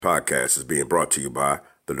Podcast is being brought to you by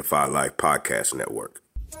the Defy Life Podcast Network.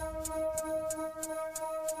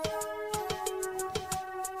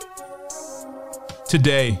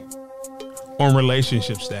 Today, on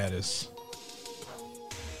relationship status,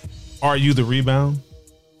 are you the rebound?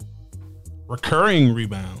 Recurring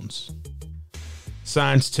rebounds.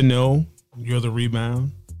 Signs to know you're the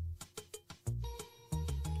rebound.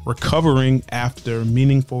 Recovering after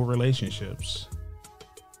meaningful relationships.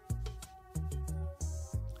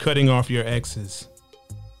 Cutting off your exes.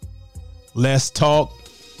 Less talk,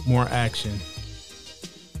 more action.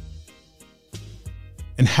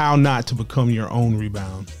 And how not to become your own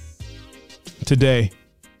rebound. Today,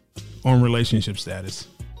 on relationship status.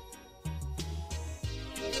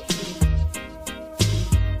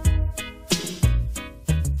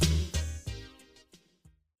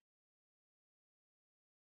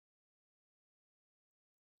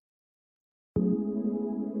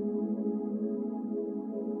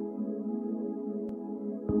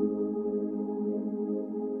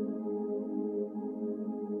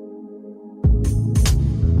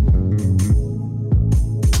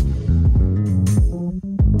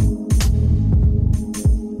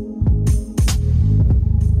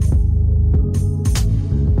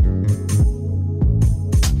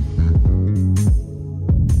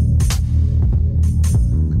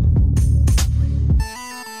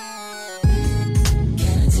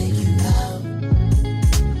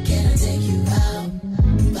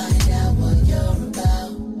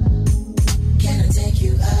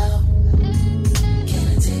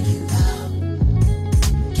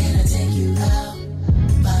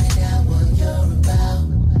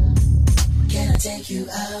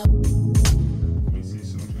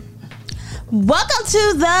 Welcome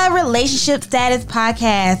to the Relationship Status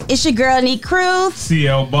Podcast. It's your girl, Neek Cruz.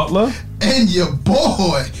 CL Butler. And your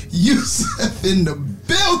boy, Yusuf in the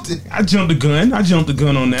building. I jumped the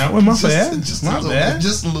gun on that one. My bad. Just My bad.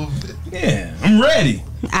 Just a little bit. Yeah, I'm ready.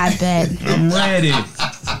 I bet. I'm ready.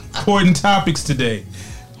 Important topics today.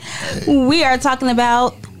 We are talking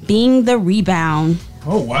about being the rebound.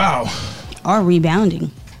 Oh, wow. Or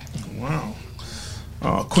rebounding. Wow.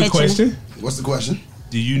 Quick question. What's the question?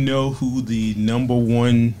 Do you know who the number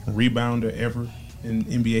one rebounder ever in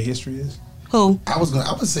NBA history is? Who? I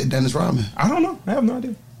would say Dennis Rodman. I don't know. I have no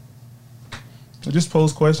idea. I just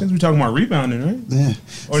pose questions. We're talking about rebounding, right? Yeah.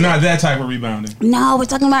 Or not that type of rebounding. No, we're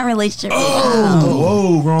talking about relationship.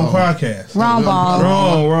 Whoa, wrong podcast. Wrong ball.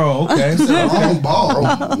 Wrong, okay. Wrong ball.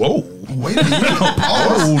 Whoa. Wait a minute.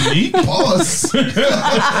 Pause. Neat. Pause.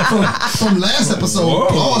 from last episode, Whoa.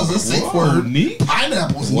 pause. A safe word. Neat.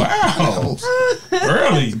 Pineapples. Wow. Pineapples.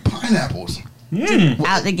 Early. Pineapples.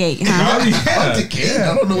 Out the gate, huh? Oh, yeah. Out the gate.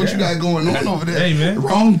 I don't know what you got going on over there. Hey, man.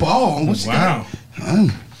 Wrong ball. What you Wow. got?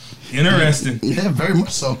 Interesting. Yeah, very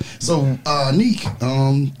much so. So, Neek,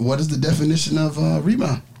 what is the definition of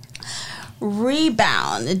rebound?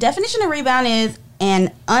 Rebound. The definition of rebound is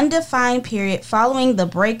an undefined period following the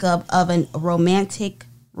breakup of a romantic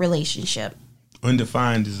relationship.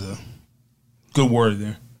 Undefined is a good word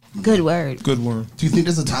there. Good word. Good word. Do you think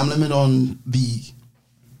there's a time limit on the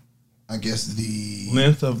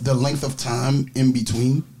length of time in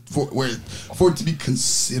between for it to be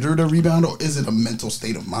considered a rebound, or is it a mental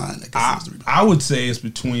state of mind that considers a rebound? I would say it's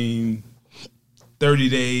between 30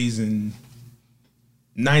 days and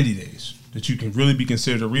 90 days that you can really be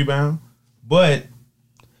considered a rebound. But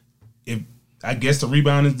I guess the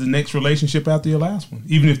rebound is the next relationship after your last one,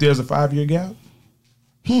 even if there's a 5-year gap.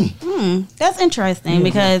 That's interesting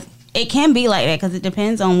because it can be like that because it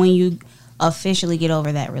depends on when you officially get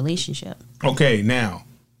over that relationship. Okay, now,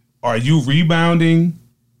 are you rebounding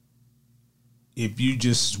if you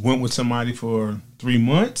just went with somebody for 3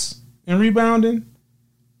 months and rebounding?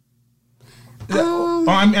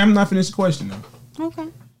 I'm not finished the question though. Okay.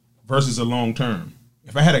 Versus a long term.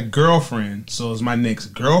 If I had a girlfriend, so is my next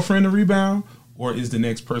girlfriend a rebound, or is the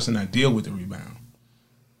next person I deal with a rebound?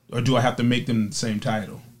 Or do I have to make them the same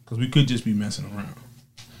title? Because we could just be messing around.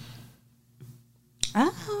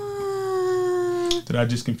 Did I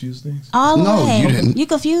just confuse things? No, you didn't. You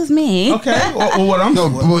confused me. Okay.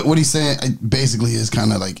 Well, what he's saying basically is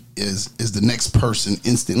kind of like is the next person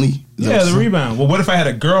instantly? Yeah, the rebound. Well, what if I had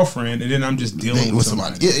a girlfriend and then I'm just dealing with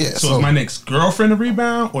somebody? Yeah. So is my next girlfriend a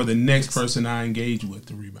rebound, or the next person I engage with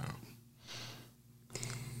the rebound?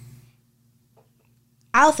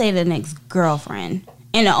 I'll say the next girlfriend.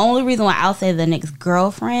 And the only reason why I'll say the next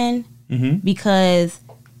girlfriend, because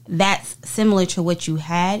that's similar to what you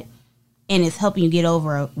had, and it's helping you get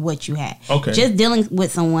over what you had. Okay. Just dealing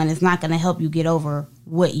with someone is not going to help you get over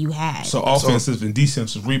what you had. So offensive and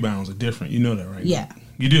defensive rebounds are different. You know that, right? Yeah.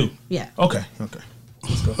 You do? Yeah. Okay.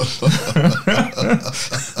 Let's go.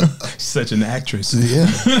 She's such an actress. Yeah.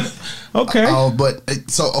 Okay.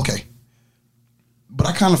 But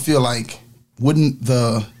I kind of feel like wouldn't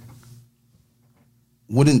the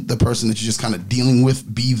person that you're just kind of dealing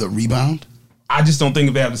with be the rebound? I just don't think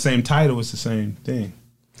if they have the same title, it's the same thing.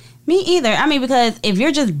 Me either. I mean, because if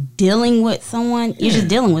you're just dealing with someone, you're just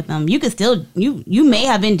dealing with them. You could still, you may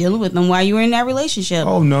have been dealing with them while you were in that relationship.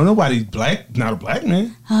 Oh, no, nobody's black. Not a black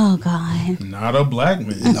man. Oh, God. Not a black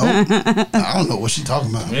man. No. I don't know what she's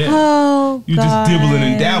talking about. Yeah. Oh, You just dibbling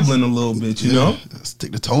and dabbling a little bit, you know?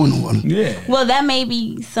 Stick the toe in the water. Yeah. Well, that may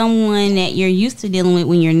be someone that you're used to dealing with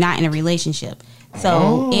when you're not in a relationship.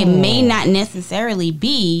 So it may not necessarily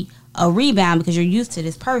be a rebound because you're used to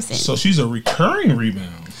this person. So she's a recurring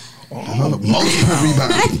rebound. Multiple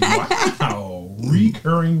rebound. Wow.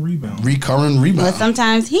 Recurring rebound. Recurring But rebound.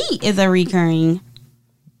 sometimes he is a recurring.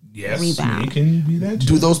 Yes. Rebound. It can be that too.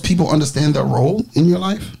 Do those people understand their role in your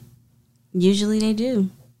life? Usually they do.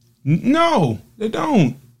 No, they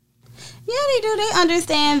don't. Yeah, they do. They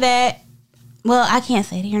understand that. Well, I can't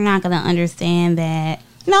say they're not going to understand that.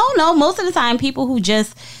 No. Most of the time, people who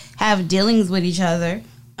just have dealings with each other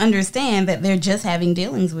understand that they're just having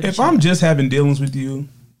dealings with each If other. I'm just having dealings with you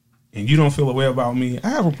and you don't feel a way about me, I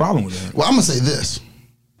have a problem with that. Well, I'm gonna say this.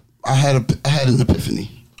 I had an epiphany.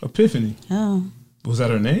 Epiphany. Oh. Was that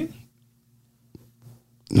her name?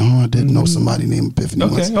 No, I didn't know somebody named Epiphany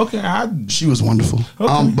once. Okay. She was wonderful.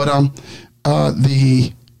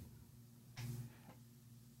 Okay.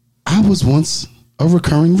 I was once a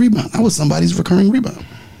recurring rebound. I was somebody's recurring rebound.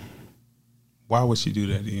 Why would she do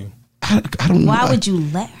that to you? I don't know. Why would you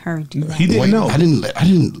let her do that? He didn't know. I didn't know.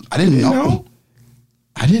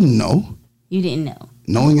 I didn't know. You didn't know.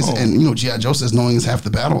 Knowing is, and you know, G.I. Joe says knowing is half the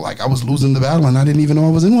battle. Like I was losing the battle and I didn't even know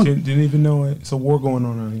I was in one. Didn't even know it. It's a war going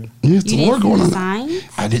on out here. Yeah, it's You a war didn't see going the on. signs?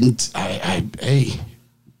 I didn't. Hey,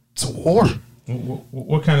 it's a war.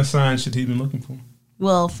 What kind of signs should he be looking for?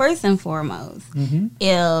 Well, first and foremost,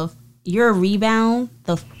 if you're a rebound,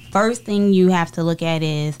 the first thing you have to look at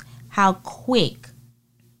is how quick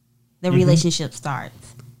the relationship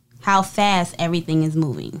starts, how fast everything is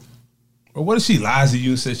moving. Or what if she lies to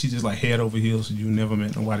you and says she's just like head over heels and you never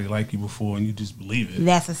met nobody like you before and you just believe it?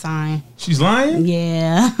 That's a sign. She's lying?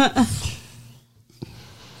 Yeah.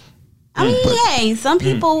 I mean, hey, some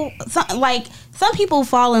people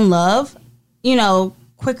fall in love, you know,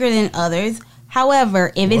 quicker than others.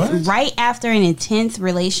 However, if What? it's right after an intense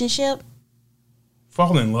relationship,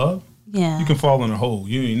 Fall in love? yeah. You can fall in a hole.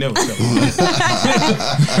 You ain't never fell.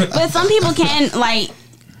 But some people can like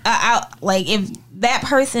if that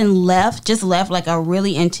person just left like a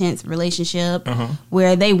really intense relationship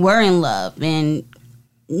where they were in love and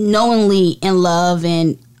knowingly in love,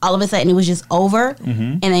 and all of a sudden it was just over,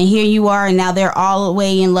 and then here you are, and now they're all the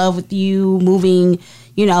way in love with you, moving,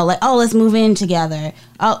 you know, like, oh, let's move in together.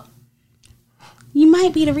 Oh, you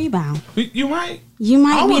might be the rebound. You might. You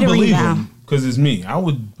might I be would the believe rebound. him because it's me. I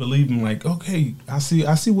would believe him. Like, okay, I see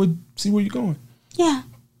where you're going. Yeah.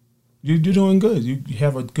 You're doing good. You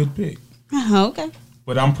have a good pick. Okay.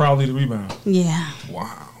 But I'm probably the rebound. Yeah.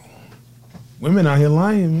 Wow. Women out here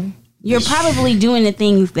lying, man. You're probably doing the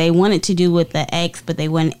things they wanted to do with the ex, but they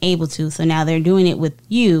weren't able to. So now they're doing it with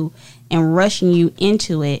you and rushing you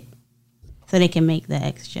into it so they can make the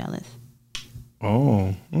ex jealous.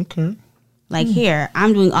 Oh, okay. Like, here,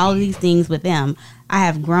 I'm doing all of these things with them. I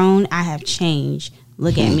have grown. I have changed.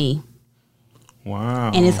 Look at me.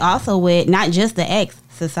 Wow. And it's also with not just the ex,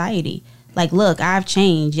 society. Like, look, I've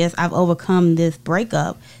changed. Yes, I've overcome this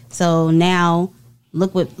breakup. So now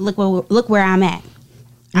look where I'm at.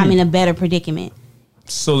 I'm in a better predicament.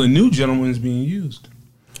 So the new gentleman's being used.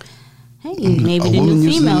 Hey, maybe A the woman new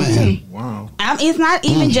using a female man. too. Wow.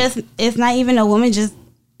 It's not even a woman just,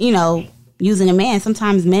 you know, using a man.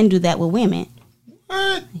 Sometimes men do that with women.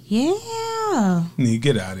 What? Yeah. Need to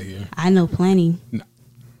get out of here. I know plenty.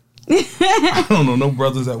 I don't know no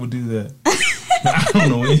brothers that would do that. I don't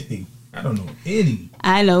know any.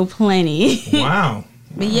 I know plenty. Wow.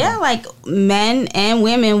 But yeah, like, men and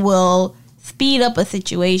women will speed up a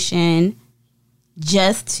situation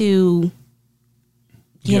just to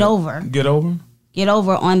get over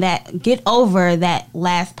that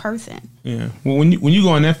last person. Yeah. Well, when you go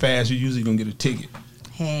on that fast, you're usually gonna get a ticket.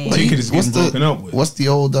 Hey. Well, ticket is getting broken up with. What's the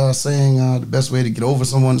old saying? The best way to get over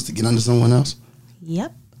someone is to get under someone else.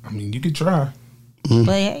 Yep. I mean, you could try. But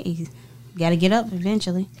hey, you gotta get up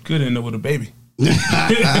eventually. Could end up with a baby.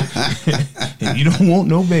 And you don't want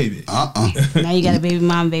no baby. Now you got a baby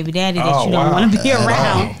mom, baby daddy that you don't want to be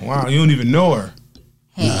around. Wow, you don't even know her.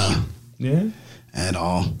 Hey. Yeah. At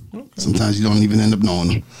all. Sometimes you don't even end up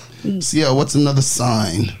knowing them. So yeah, what's another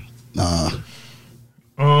sign?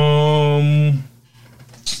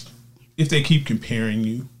 If they keep comparing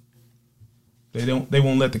you, they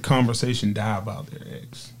won't let the conversation die about their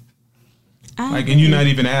ex. And you're not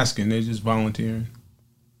even asking; they're just volunteering,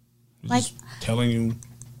 just telling you.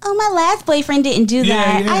 Oh, my last boyfriend didn't do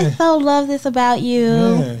that. Yeah. I so love this about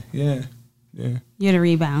you. Yeah. You're the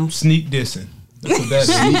rebound. Sneak dissing. That's what that is.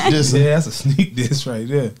 Sneak dissing. Yeah, that's a sneak diss right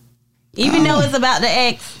there. Even though it's about the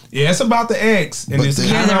ex. Yeah, it's about the ex, and But it's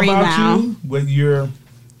you're kind the of about rebound. you, but you're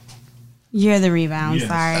You're the rebound. Yes.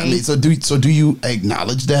 Sorry. I mean, so do you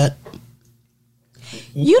acknowledge that?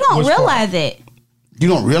 You don't Which realize part? it. You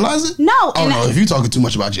don't realize it? No, Oh and no! If you're talking too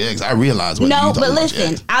much about your ex, I realize what No, you're talking but about your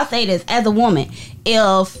listen, ex. I'll say this as a woman.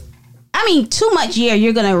 Too much,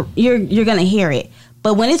 you're gonna hear it.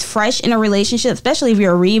 But when it's fresh in a relationship, especially if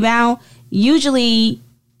you're a rebound, usually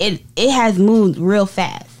it has moved real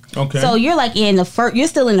fast. Okay. So you're like you're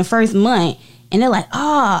still in the first month, and they're like,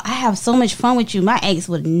 "Oh, I have so much fun with you. My ex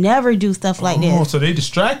would never do stuff like Oh, this." so they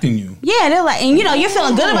distracting you. Yeah, they're like, and you're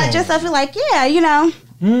feeling good about yourself. You're like, yeah,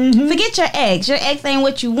 forget your ex. Your ex ain't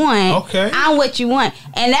what you want. Okay. I'm what you want.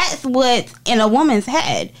 And that's what's in a woman's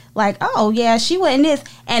head. Like, oh, yeah, she wasn't this.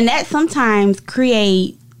 And that sometimes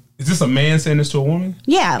create, Is this a man saying this to a woman?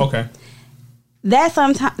 yeah. Okay. That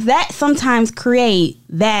sometimes create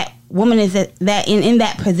that woman is in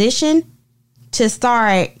that position to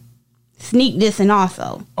start sneak dissing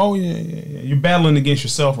also. Oh yeah. You're battling against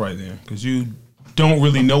yourself right there because you don't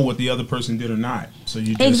really know what the other person did or not. So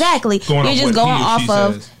you just Exactly. Going You're off just what going he or off she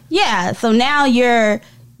of says. yeah. So now you're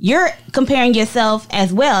comparing yourself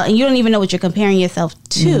as well, and you don't even know what you're comparing yourself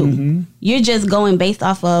to. Mm-hmm. You're just going based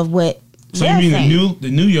off of what. So you they're mean saying. the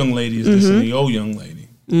new young lady is dissing the old young lady?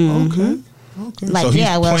 Okay. Like, so he's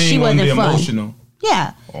yeah, well, she playing on wasn't the fun. emotional.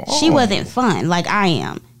 Yeah, she Oh. wasn't fun like I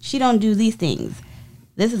am. She don't do these things.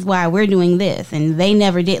 This is why we're doing this, and they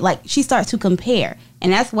never did. Like, she starts to compare,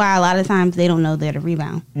 and that's why a lot of times they don't know they're the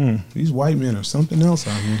rebound. These white men are something else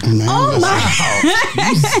out here. Man, Oh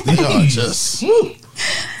listen, my! they are just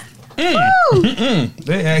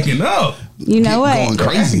They acting up. You know what? going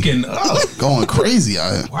crazy. Acting up. Going crazy.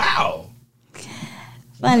 Wow.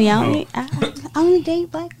 Funny, I only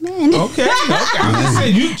date black men. Okay. I'm just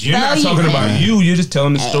saying, you're not So talking about you. You're just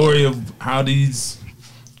telling the story of how these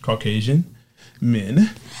Caucasian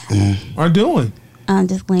men are doing.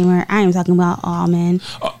 Disclaimer: I am talking about all men.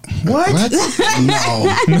 What? What? No.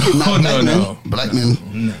 Not black men. no. Black men.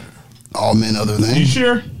 No. All men other than. You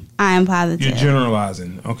sure? I am positive. You're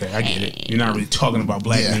generalizing. Okay, I get it. You're not really talking about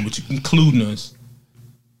black Yeah. men, but you're including us.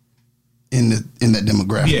 in that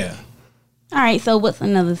demographic. Yeah. All right. So what's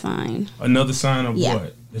another sign? Another sign of Yeah.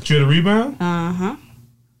 what? That you're the rebound? Uh huh.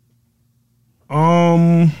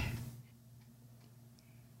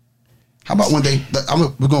 How about when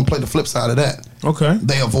we're gonna play the flip side of that. Okay.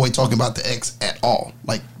 They avoid talking about the ex at all.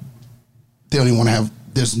 Like they don't even want to have.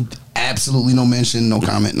 There's absolutely no mention, no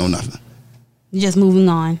comment, no nothing. Just moving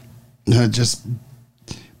on. Just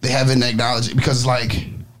they haven't acknowledged it because like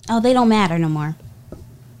Oh, they don't matter no more.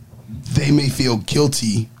 they may feel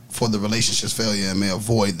guilty for the relationship's failure and may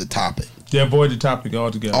avoid the topic They avoid the topic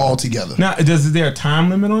altogether. altogether. Now, is there a time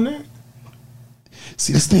limit on that?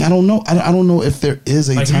 See, this thing I don't know. I don't know if there is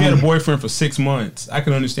a Like, if you time. had a boyfriend for 6 months, I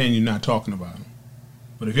can understand you not talking about him.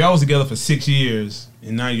 But if y'all was together for 6 years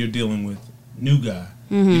and now you're dealing with new guy,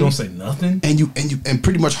 you don't say nothing. and you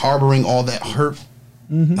pretty much harboring all that hurt,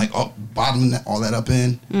 like bottling all that up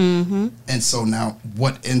in. And so now,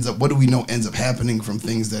 what do we know ends up happening from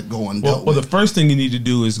things that go undealt Well, the with? first thing you need to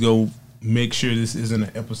do is go make sure this isn't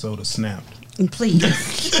an episode of Snapped. Please.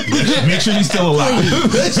 Make sure he's still alive.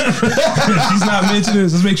 If he's not mentioning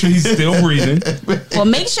this, let's make sure he's still breathing. Well,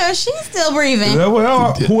 make sure she's still breathing.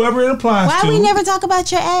 Well, whoever it applies Why to. we never talk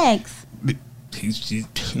about your ex?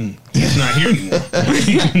 He's not here anymore.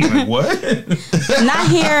 Like, what? Not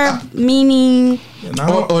here, meaning And I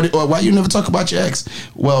don't- Or why you never talk about your ex?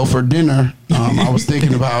 Well, for dinner, I was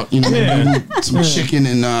thinking about maybe some chicken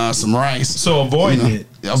and some rice. So avoiding it.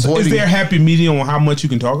 So is Avoiding there a it. happy medium on how much you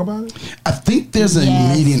can talk about it? I think there's a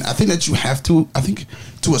Yes. median. I think that you have to. I think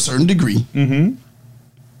to a certain degree,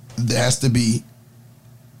 there has to be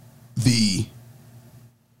the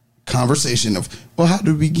conversation of, well, how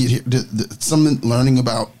did we get here? Something learning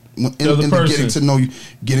about The other person.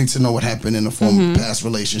 getting to know what happened in the form of past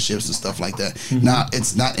relationships and stuff like that. Now,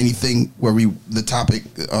 it's not anything where the topic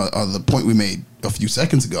or the point we made a few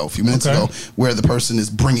minutes Okay. ago, where the person is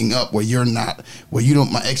bringing up where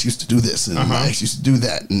my ex used to do this and my ex used to do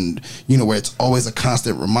that, and where it's always a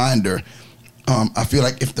constant reminder. I feel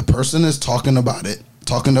like if the person is talking about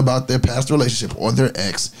their past relationship or their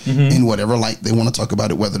ex in whatever light they want to talk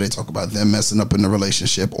about it, whether they talk about them messing up in the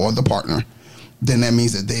relationship or the partner, then that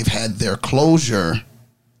means that they've had their closure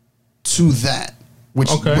to that, which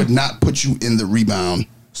would not put you in the rebound.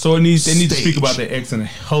 So they need to speak about their ex in a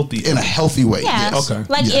healthy way. Yeah. Yes. Okay.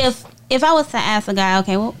 Like if I was to ask a guy,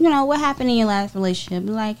 okay, well, what happened in your last relationship?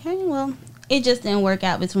 Like, hey, well, it just didn't work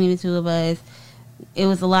out between the two of us. It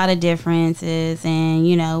was a lot of differences, and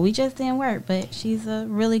we just didn't work. But she's a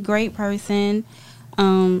really great person.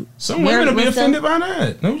 Some women will be offended by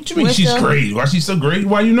that. What you mean she's great? Why she's so great?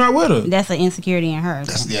 Why you not with her? That's an insecurity in her.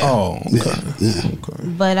 Oh, okay. Okay.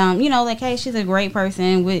 But like, hey, she's a great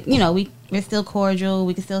person. We're still cordial.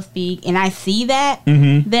 We can still speak, and I see that.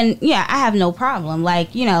 Mm-hmm. Then I have no problem.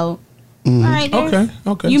 Like, all right,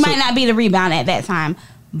 okay. You might not be the rebound at that time,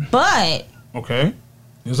 but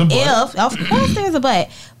there's a but. Of course, there's a but.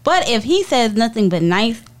 But if he says nothing but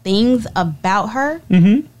nice things about her.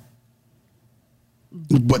 Mm-hmm.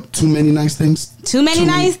 But too many nice things? Too many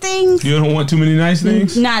nice things? You don't want too many nice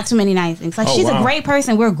things? Not too many nice things. Like, she's a great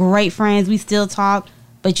person. We're great friends. We still talk.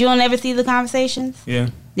 But you don't ever see the conversations? Yeah.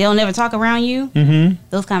 They don't ever talk around you? Mm-hmm.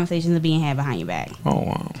 Those conversations are being had behind your back. Oh,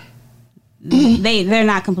 wow. They're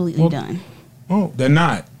not completely done. Oh, they're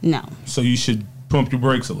not? No. So you should pump your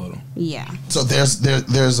brakes a little. Yeah. So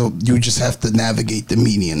you just have to navigate the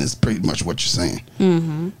median is pretty much what you're saying.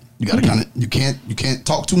 Mm-hmm. You got to you can't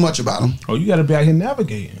talk too much about them. Oh, you got to be out here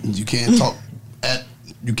navigating. You can't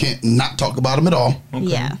you can't not talk about them at all. Okay.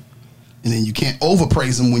 Yeah. And then you can't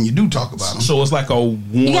overpraise them when you do talk about them. So it's like a 1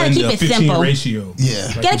 to 15 ratio. Yeah.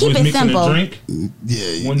 Like, you gotta keep it simple. A drink,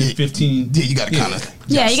 1 to 15. Yeah, you gotta kind of.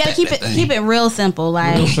 Yeah, you gotta keep it real simple.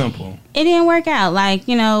 Like, real simple. It didn't work out. Like,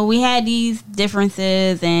 we had these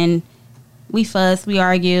differences and we fussed, we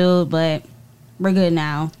argued, but we're good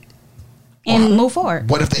now. And move forward.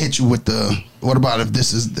 What if they hit you with what about if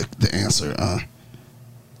this is the answer?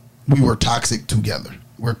 We were toxic together.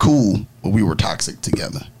 We're cool, but we were toxic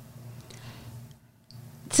together.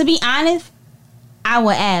 To be honest, I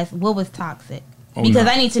would ask, what was toxic? Because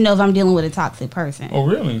I need to know if I'm dealing with a toxic person. Oh,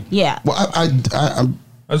 really? Yeah. Well, I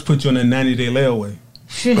just put you on a 90-day layaway.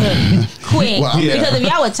 Quick. Because if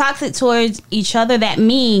y'all were toxic towards each other, that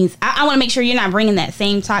means I want to make sure you're not bringing that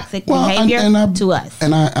same toxic behavior to us.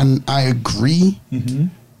 And I agree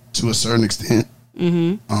to a certain extent.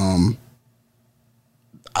 Mm-hmm.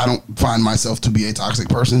 I don't find myself to be a toxic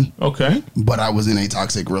person. Okay. But I was in a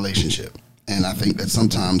toxic relationship. And I think that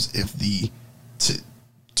sometimes if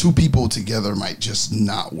two people together might just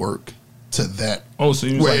not work to that. Oh, so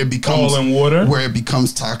it becomes oil and water? Where it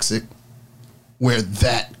becomes toxic. Where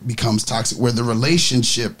that becomes toxic, where the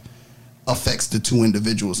relationship affects the two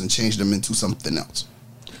individuals and change them into something else,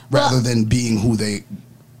 rather than being who they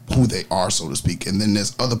are, so to speak. And then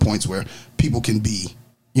there's other points where people can be,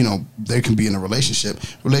 they can be in a relationship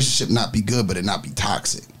not be good, but it not be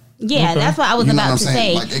toxic. Yeah, that's what I was about to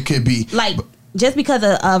say. Like, it could be like, just because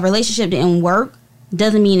a relationship didn't work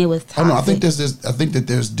doesn't mean it was toxic. Oh no, I think that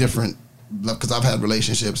there's different, because I've had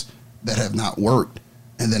relationships that have not worked.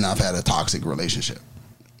 And then I've had a toxic relationship.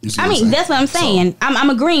 I mean, that's what I'm saying. So,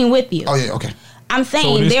 I'm agreeing with you. Oh, yeah, okay. I'm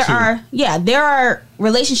saying there are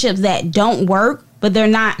relationships that don't work, but they're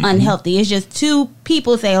not unhealthy. It's just two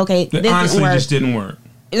people say, okay, this honestly didn't work. Just didn't work.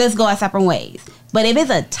 Let's go our separate ways. But if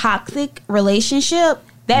it's a toxic relationship,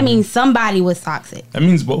 that means somebody was toxic. That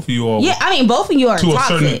means both of you are. Yeah, I mean, both of you are to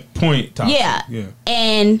toxic. To a certain point, toxic. Yeah.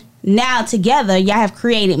 And now together, y'all have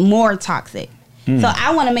created more toxic. So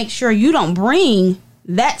I want to make sure you don't bring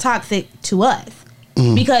that toxic to us,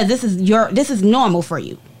 because this is normal for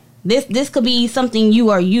you. This could be something you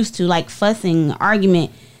are used to, like fussing,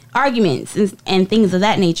 arguments and things of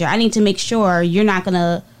that nature. I need to make sure you're not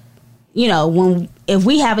gonna, if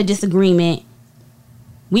we have a disagreement,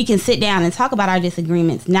 we can sit down and talk about our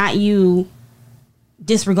disagreements, not you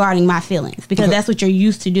disregarding my feelings, because that's what you're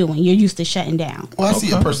used to doing. You're used to shutting down. Well, I see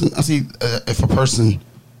if a person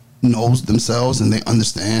knows themselves and they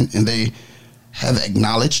understand and they have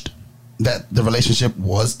acknowledged that the relationship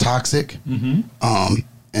was toxic,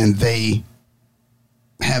 and they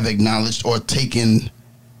have acknowledged or taken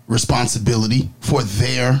responsibility for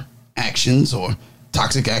their actions or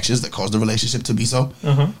toxic actions that caused the relationship to be so,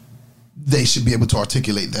 they should be able to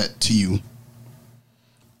articulate that to you,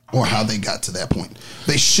 or how they got to that point.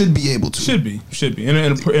 They should be able to. Should be.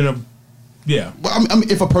 Yeah. Well, I mean,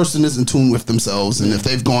 if a person is in tune with themselves and if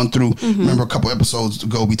they've gone through, remember a couple episodes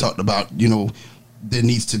ago we talked about, there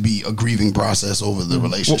needs to be a grieving process over the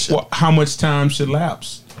relationship. Well, how much time should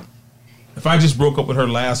lapse? If I just broke up with her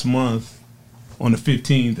last month on the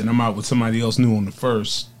 15th and I'm out with somebody else new on the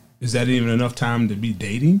 1st, is that even enough time to be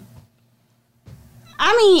dating?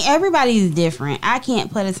 I mean, everybody's different. I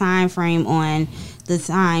can't put a time frame on the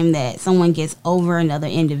time that someone gets over another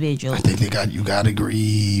individual. I think you gotta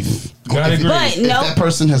grieve. Gotta grieve. But If no, that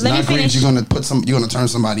person has let me not grieved, finish. you're gonna turn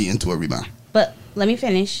somebody into a rebound. But let me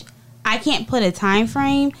finish. I can't put a time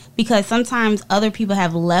frame because sometimes other people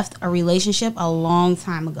have left a relationship a long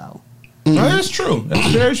time ago. No, that's true. That's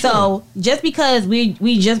very true. So just because we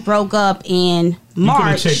just broke up in you could have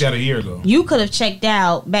March, checked out a year ago. you could have checked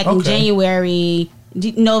out back in Okay. January,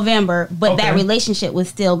 November, but that Okay. relationship was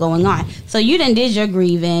still going on. So you done did your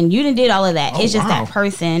grieving, you done did all of that. Oh, It's just wow. that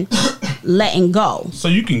person letting go. So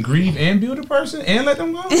you can grieve and build a person and let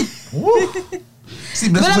them go? Woo. See,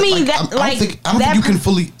 But I mean, I don't think you can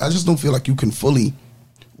fully. I just don't feel like you can fully,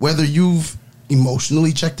 whether you've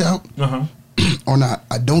emotionally checked out Uh-huh. or not.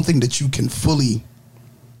 I don't think that you can fully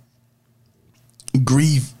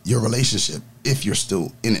grieve your relationship if you're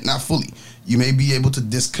still in it. Not fully. You may be able to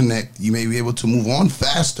disconnect. You may be able to move on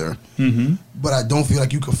faster. Mm-hmm. But I don't feel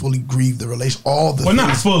like you can fully grieve the relation. All the Well, not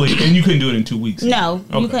things- fully, and you couldn't do it in 2 weeks. No,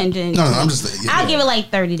 you Okay. couldn't do it. No, I'm just. Yeah, I'll give it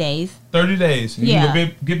like 30 days. 30 days. And Yeah. you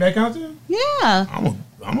gonna get back out there? Yeah. I'm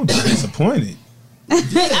gonna be disappointed.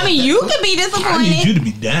 I mean, you could be I disappointed. need you to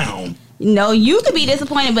be down. No, you could be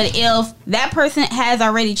disappointed, but if that person has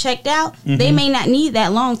already checked out, they may not need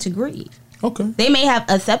that long to grieve. Okay. They may have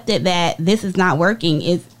accepted that this is not working.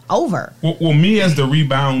 It's over. Well, me as the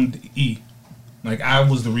rebound like I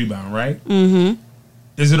was the rebound, right? Mm-hmm.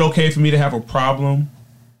 Is it okay for me to have a problem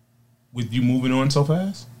with you moving on so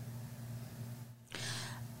fast?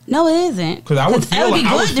 No, it isn't. 'Cause I would it feel would be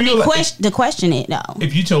like- I would good to feel be like- to question it though.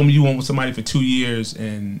 If you told me you went with somebody for 2 years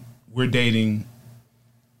and we're dating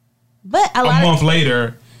But a a lot month of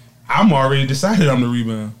later, I'm already decided I'm the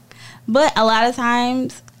rebound.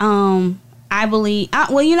 times, I believe.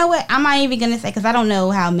 Well, you know what? I'm not even gonna say because I don't know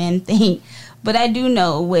how men think, but I do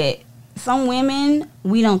know with some women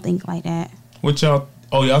we don't think like that. What y'all?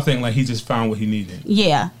 Oh, y'all think like he just found what he needed?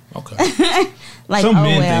 Yeah, Okay. like Some oh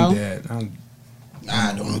men well. think that.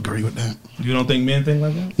 I don't agree with that. You don't think men think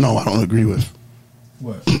like that? No, I don't agree with.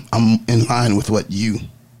 What? I'm in line with what you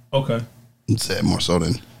Okay. said more so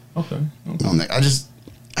than. Okay. I just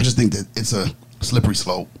think that it's a slippery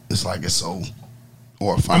slope. It's like it's so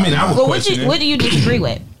or I mean, I would Well, question it. what do you disagree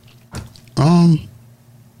with? I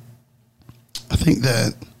think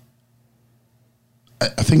that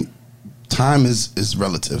I think time is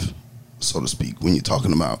relative, so to speak, when you're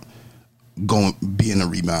talking about being a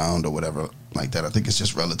rebound or whatever like that. I think it's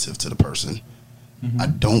just relative to the person. I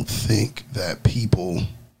don't think that people,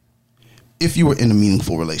 if you were in a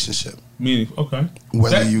meaningful relationship, Okay.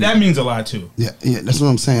 Whether that means a lot too. yeah, that's what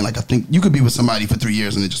I'm saying. Like I think you could be with somebody for 3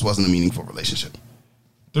 years and it just wasn't a meaningful relationship.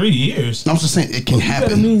 3 years. No, I'm just saying it can You gotta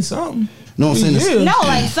happen. mean something. No, I'm saying this. years. No,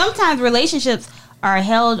 like sometimes relationships are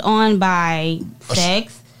held on by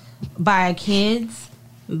sex, by kids,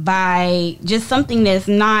 by just something that's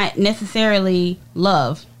not necessarily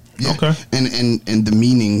love. Yeah. Okay. And the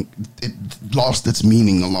meaning, it lost its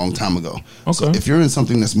meaning a long time ago. So Okay. if you're in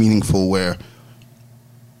something that's meaningful where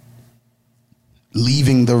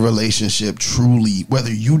leaving the relationship truly,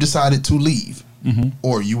 whether you decided to leave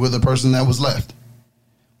or you were the person that was left,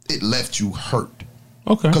 it left you hurt.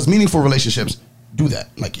 Okay. Because meaningful relationships do that.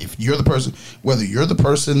 Like if you're the person, whether you're the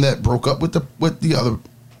person that broke up with the other,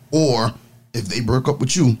 or if they broke up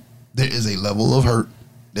with you, there is a level of hurt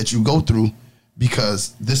that you go through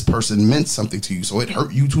because this person meant something to you. So it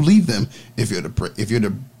hurt you to leave them if you're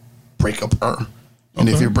to break up her, and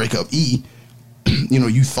if Okay. you break up E,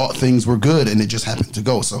 you thought things were good and it just happened to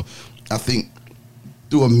go. So I think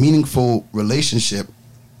through a meaningful relationship,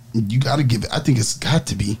 you got to give it. I think it's got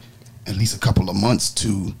to be at least a couple of months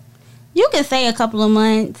to You could say a couple of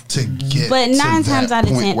months. get But to 9 times that out of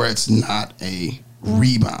point 10 where it's not a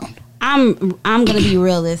rebound. I'm gonna be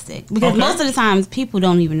realistic because Okay. most of the times people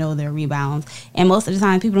don't even know they're rebounds, and most of the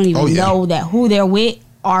time people don't even Oh, yeah. know that who they're with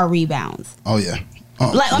are rebounds. Oh yeah. Oh,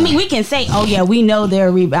 Like I mean, we can say, "Oh yeah, we know they're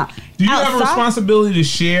a rebound." Do you have a Outside- responsibility to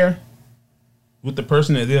share with the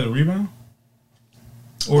person that did a rebound?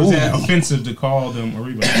 Or is that Ooh. offensive to call them a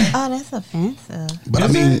rebound? Oh, that's offensive. but I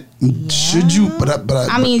Is mean, it? should you? But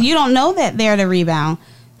I mean, you don't know that they're the rebound.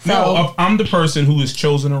 So No, if I'm the person who has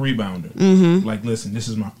chosen a rebounder. Mm-hmm. Like, listen, this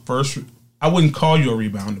is my first. I wouldn't call you a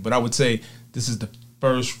rebounder, but I would say this is the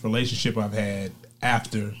first relationship I've had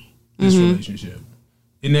after this Mm-hmm. relationship.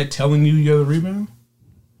 Isn't that telling you you're the rebound?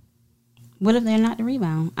 what if they're not the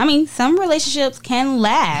rebound? I mean, some relationships can He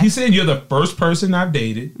last. said you're the first person I've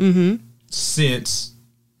dated Mm-hmm. since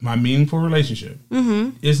my meaningful relationship.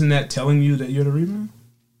 Mm-hmm. Isn't that telling you that you're the rebound?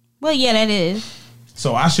 Well, yeah, that is.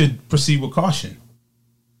 So I should proceed with caution.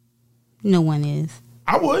 No one is.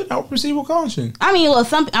 I would proceed with caution. I mean, well,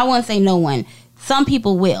 I wouldn't say no one. Some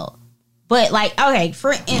people will, But like, okay,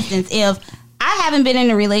 for instance, if I haven't been in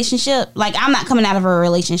a relationship, like I'm not coming out of a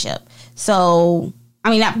relationship. So,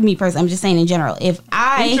 I mean, not for me personally, I'm just saying in general. If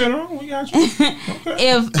I... In general, we got you. Okay.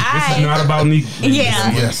 If I... This is not about Neek.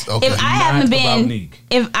 Yeah. Yes, okay. If I haven't about been... Neek.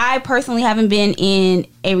 If I personally haven't been in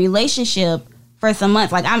a relationship for some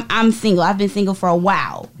months, like I'm single. I've been single for a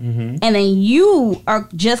while. And then you are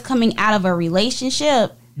just coming out of a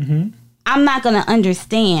relationship, I'm not going to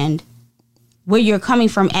understand where you're coming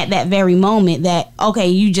from at that very moment that, okay,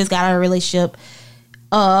 you just got out of a relationship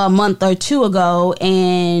a month or two ago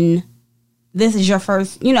and this is your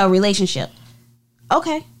first, relationship.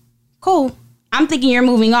 Okay, cool. I'm thinking you're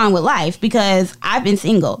moving on with life because I've been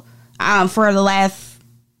single for the last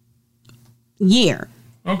year.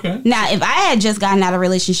 Okay. Now, if I had just gotten out of a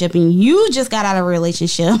relationship and you just got out of a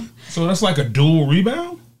relationship. So that's like a dual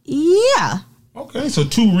rebound? Yeah. Okay, so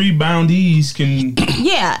two reboundees can...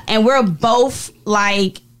 Yeah, and we're both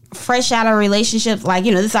like fresh out of relationships. Like,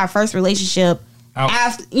 this is our first relationship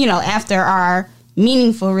after our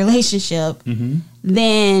meaningful relationship.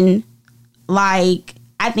 Then, like,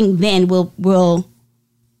 I think then it'll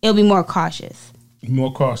be more cautious.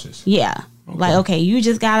 More cautious. Yeah. Okay. Like, okay, you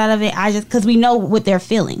just got out of it. Because we know what they're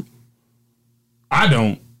feeling. I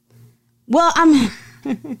don't. Well,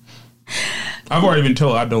 I've already been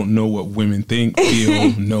told I don't know what women think,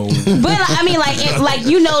 feel, know. But I mean, like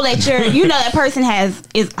that person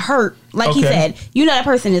is hurt. Like he said, that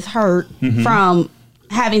person is hurt from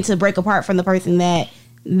having to break apart from the person that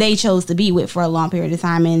they chose to be with for a long period of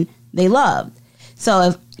time and they loved. So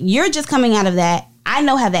if you're just coming out of that, I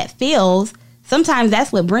know how that feels. Sometimes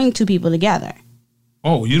that's what brings two people together.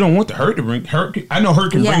 Oh, you don't want the hurt to bring hurt. I know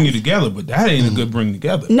hurt can bring you together, but that ain't a good bring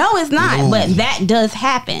together. No, it's not. But that does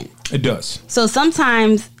happen. It does. So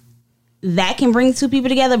sometimes that can bring two people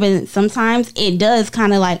together, but sometimes it does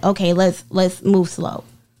kind of like, okay, let's move slow.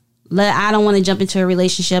 I don't want to jump into a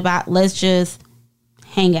relationship. Let's just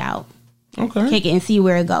hang out, kick it, and see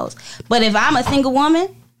where it goes. But if I'm a single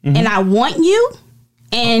woman and I want you.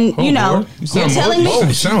 And, you're telling me...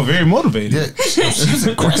 You sound very motivated. Yeah, she's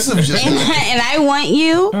aggressive. And I want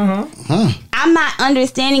you. I'm not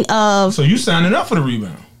understanding of... So you signing up for the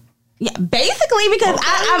rebound. Yeah, basically, because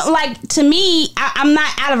I'm like, to me, I'm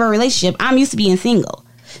not out of a relationship. I'm used to being single.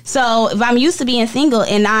 So if I'm used to being single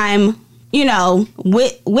and I'm,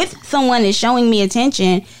 with someone that's showing me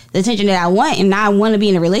attention, the attention that I want, and I want to be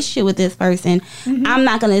in a relationship with this person, I'm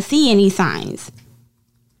not going to see any signs.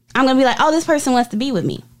 I'm going to be like, oh, this person wants to be with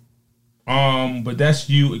me. But that's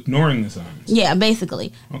you ignoring the signs. Yeah,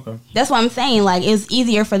 basically. Okay. That's what I'm saying. Like, it's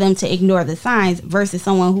easier for them to ignore the signs versus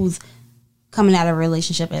someone who's coming out of a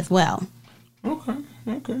relationship as well. Okay.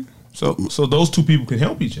 So those two people can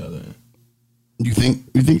help each other. You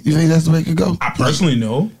think that's the way it could go? I personally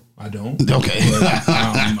know. I don't. Okay. That's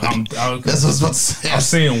what I was about to say. I'm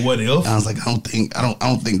saying what if. I was like, I don't think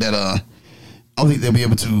they'll be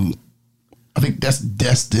able to. I think that's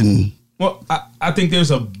destined. Well, I think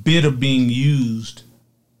there's a bit of being used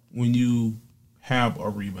when you have a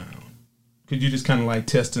rebound. Because you're just kind of like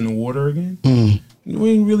testing the water again. You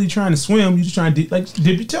ain't really trying to swim. You're just trying to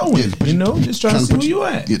dip your toe in. Just trying to see where you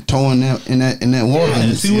at. Your toe in that water.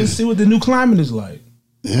 Yeah, see what the new climate is like.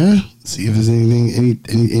 Yeah. See if there's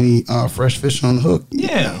any fresh fish on the hook.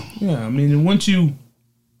 Yeah. I mean, once you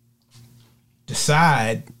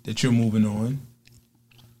decide that you're moving on,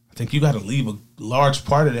 I think you got to leave a large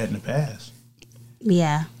part of that in the past.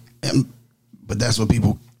 Yeah. But that's what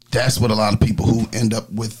a lot of people who end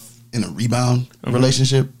up with in a rebound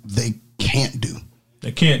relationship, they can't do.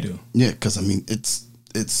 They can't do. Yeah, because I mean, it's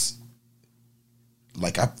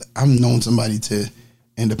like I've known somebody to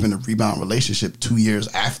end up in a rebound relationship 2 years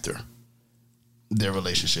after their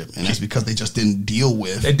relationship, and that's because they just didn't deal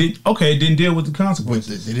with. Didn't deal with the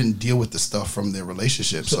consequences. They didn't deal with the stuff from their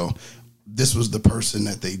relationship, so this was the person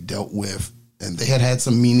that they dealt with, and they had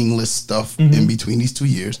some meaningless stuff in between these 2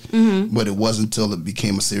 years, but it wasn't until it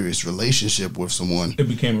became a serious relationship with someone it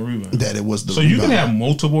became a rebound that it was the so rebound. You can have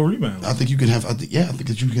multiple rebounds. I think you can have. I think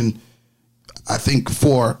that you can. I think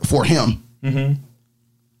for him,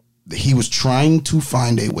 he was trying to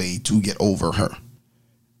find a way to get over her,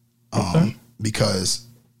 because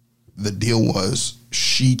the deal was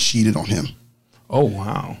she cheated on him. Oh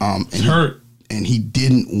wow! And hurt. And he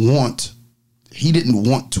didn't want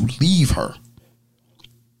to leave her.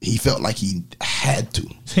 He felt like he had to.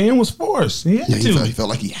 His hand was forced. He felt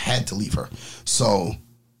like he had to leave her. So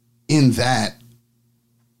in that,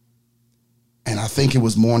 and I think it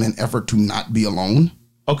was more in an effort to not be alone.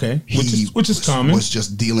 Okay, which is common. Was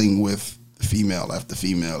just dealing with female after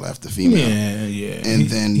female after female. Yeah. And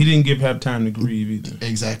then he didn't have time to grieve either.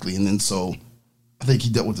 Exactly. And then so I think he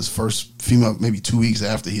dealt with his first female maybe 2 weeks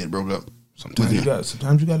after he had broke up. Sometimes you got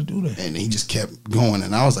to do that. And he just kept going,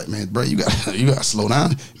 and I was like, man, bro, you got to slow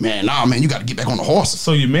down, man. Nah, man, you got to get back on the horse.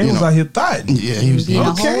 So your man was out here thotting. Yeah, he was.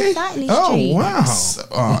 Okay. Oh wow. So,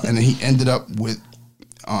 and then he ended up with.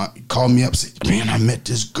 Called me up, said, man, I met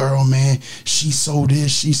this girl, man. She so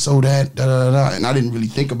this, she so that, da da da. And I didn't really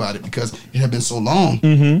think about it because it had been so long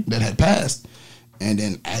that had passed. And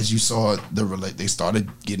then as you saw they started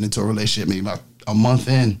getting into a relationship maybe about a month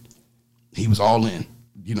in. He was all in.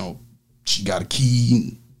 You know, she got a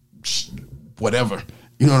key, whatever.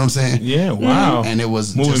 You know what I'm saying? Yeah, wow. And it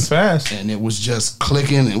was moving fast. And it was just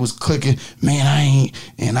clicking. It was clicking. Man, I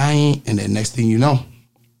ain't. And then next thing you know,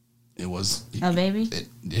 it was a baby.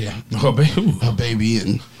 A baby,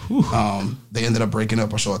 and they ended up breaking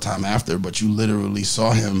up a short time after. But you literally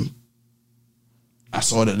saw him. I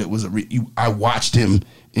saw that it was I watched him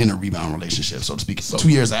in a rebound relationship, so to speak, 2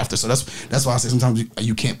 years after. So that's why I say sometimes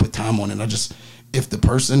you can't put time on it. If the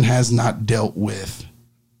person has not dealt with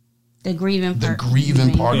the grieving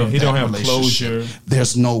part of he that don't have relationship, closure.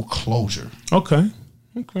 There's no closure. Okay.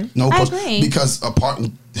 No closure. I agree. Because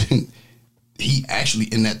he actually,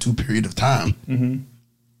 in that 2 period of time,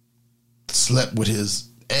 slept with his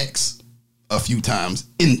ex a few times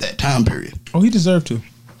in that time period. Oh, he deserved to.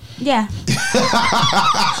 Yeah.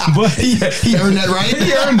 But he earned that, right?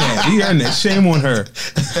 He earned that. Shame on her.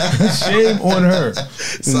 Shame on her.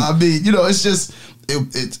 So I mean, it's just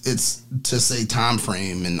it's to say time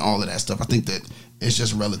frame and all of that stuff. I think that it's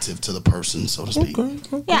just relative to the person, so to speak.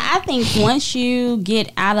 Okay. Yeah, I think once you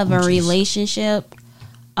get out of a relationship,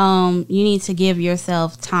 you need to give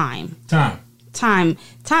yourself time. Time.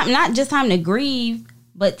 Not just time to grieve,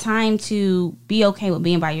 but time to be okay with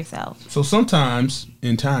being by yourself. So sometimes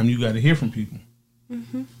in time, you got to hear from people.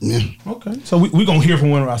 Yeah. Okay. So we're going to hear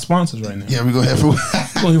from one of our sponsors right now. Yeah, we're going to hear from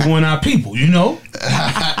one of our people, we'll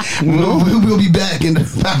be back in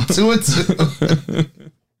about 2 and 2.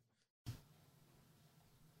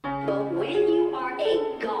 But when you are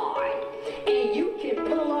a guard and you can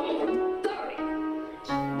pull up from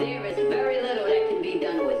 30, there is very little that can be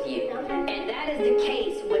done with you. And that is the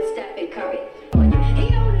case with Stephen Curry. He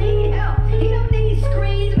don't need help. He don't need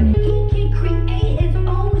screens. He can create his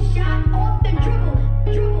own shot off the dribble.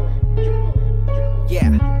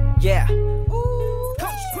 Yeah.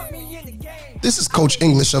 This is Coach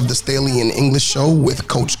English of the Staley and English Show with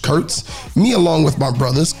Coach Kurtz. Me, along with my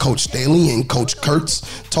brothers, Coach Staley and Coach Kurtz,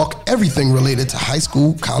 talk everything related to high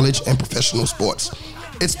school, college, and professional sports.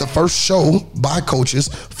 It's the first show by coaches,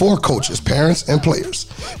 for coaches, parents, and players.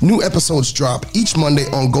 New episodes drop each Monday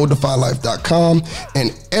on GoDefyLife.com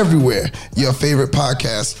and everywhere your favorite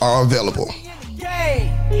podcasts are available.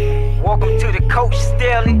 Welcome to the Coach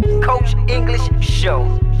Staley, Coach English Show.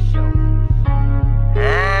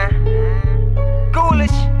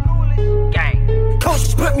 Ghoulish gang.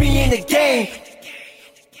 Coach put me in the game.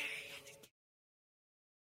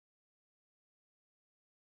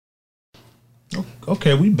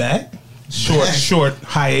 Okay, we back. Short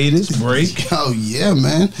hiatus break. Oh yeah,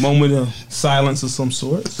 man. Moment of silence of some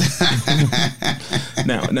sort.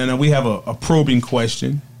 Now we have a probing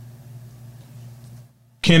question.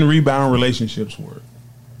 Can rebound relationships work?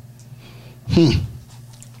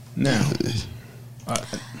 Now,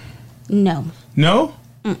 No. No?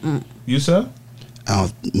 Mm-mm. You, sir?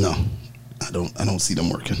 No. I don't see them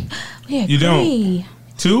working. You don't?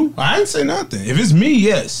 Two? I didn't say nothing. If it's me,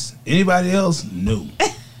 yes. Anybody else, no.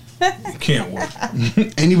 It can't work.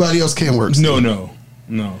 Anybody else can't work. Steve.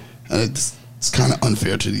 No. It's kind of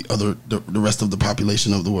unfair to the rest of the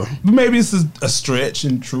population of the world. But maybe it's a stretch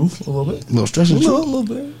in truth, a little bit. A little stretch in truth? A little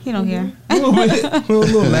bit. You don't care. A little bit. A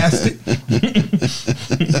little elastic. But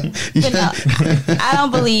no, I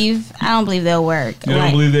don't believe they'll work. You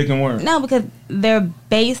don't believe they can work? No, because they're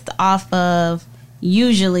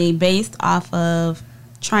usually based off of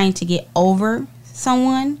trying to get over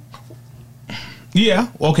someone. Yeah.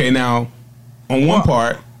 Okay, now, on one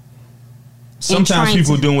part, sometimes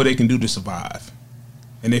people are doing what they can do to survive.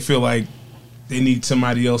 And they feel like they need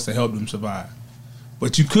somebody else to help them survive.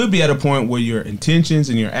 But you could be at a point where your intentions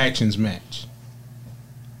and your actions match.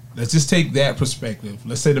 Let's just take that perspective.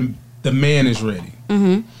 Let's say the man is ready.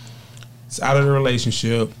 Mm-hmm. It's out of the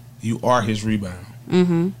relationship. You are his rebound.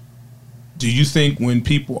 Mm-hmm. Do you think when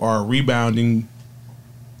people are rebounding,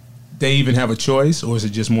 they even have a choice, or is it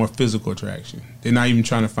just more physical attraction? They're not even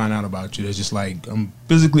trying to find out about you. They're just like, I'm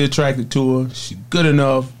physically attracted to her. She's good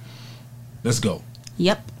enough. Let's go.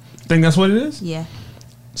 Yep. Think that's what it is? Yeah.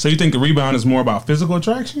 So you think the rebound is more about physical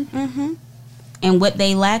attraction? Mm-hmm. And what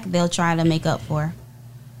they lack, they'll try to make up for.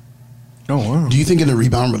 Oh, wow. Do you think in a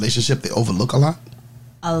rebound relationship they overlook a lot?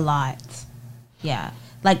 A lot. Yeah.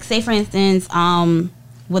 Like, say, for instance,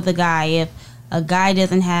 with a guy, if a guy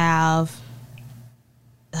doesn't have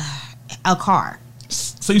a car.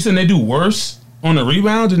 So you saying they do worse on the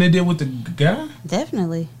rebound than they did with the guy?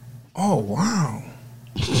 Definitely. Oh, wow.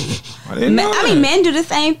 I didn't know that. Men do the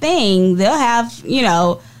same thing. They'll have,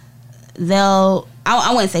 I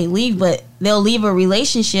wouldn't say leave, but they'll leave a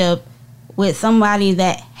relationship with somebody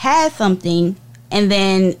that has something and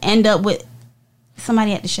then end up with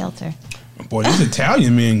somebody at the shelter. Boy, these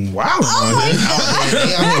Italian men wilding.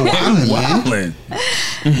 Wilding.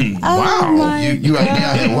 Wow. You right there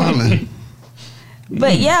out here wilding.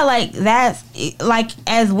 But yeah, like that's like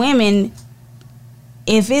as women,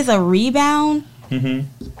 if it's a rebound,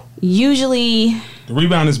 usually the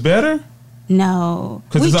rebound is better. No,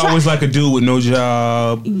 because it's always like a dude with no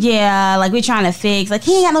job. Yeah, like we trying to fix. Like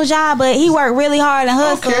he ain't got no job, but he worked really hard and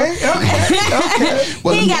hustled. Okay.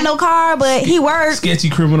 Well, he ain't got no car, but he worked. Sketchy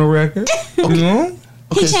criminal record. You know.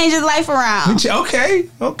 He changed his life around. Okay.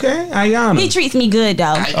 Ayana. He treats me good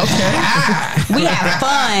though. Okay. We have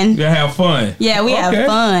fun. You have fun. Yeah, we have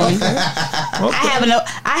fun. Okay.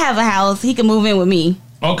 I have a house. He can move in with me.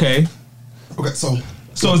 Okay. So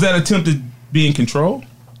is that attempt to be in control?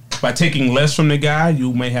 By taking less from the guy,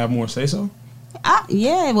 you may have more say-so?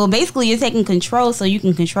 Yeah. Well, basically, you're taking control so you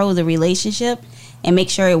can control the relationship and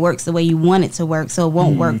make sure it works the way you want it to work so it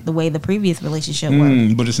won't work the way the previous relationship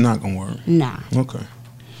worked. But it's not going to work. Nah. Okay.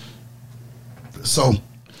 So,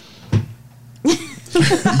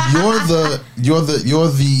 you're the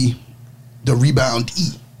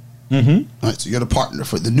reboundee. All right, so you're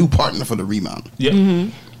the new partner for the rebound.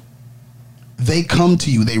 Yep. They come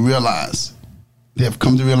to you, they have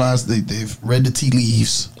come to realize they've read the tea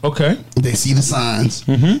leaves. Okay. They see the signs,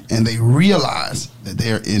 and they realize that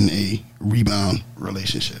they're in a rebound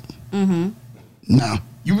relationship. Now,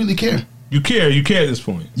 you really care. You care at this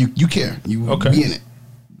point. You care. You be in it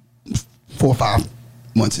 4 or 5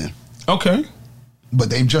 months in. Okay. But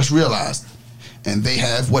they've just realized, and they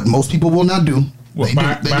have what most people will not do. What,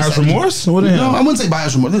 buyer's remorse? What the hell? No, I wouldn't say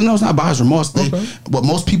buyer's remorse. No, it's not buyer's remorse. What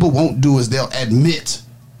most people won't do is they'll admit,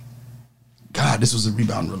 God, this was a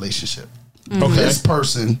rebound relationship. Okay. This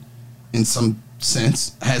person, in some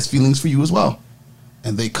sense, has feelings for you as well.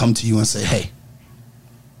 And they come to you and say, hey,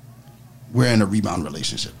 we're in a rebound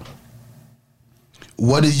relationship.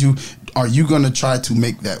 Are you going to try to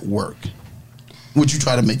make that work? Would you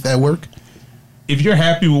try to make that work? If you're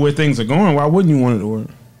happy with where things are going, why wouldn't you want it to work?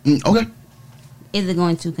 Okay. Is it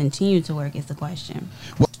going to continue to work is the question.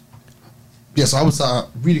 Well, so I was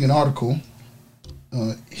reading an article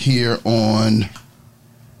here on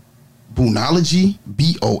Boonology,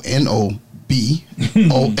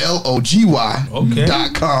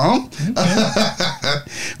 BONOBOLOGY.com.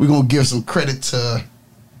 We're going to give some credit to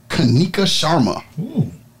Kanika Sharma.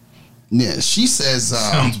 Ooh. Yeah, she says...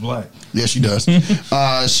 sounds black. Yeah, she does.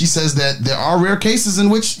 She says that there are rare cases in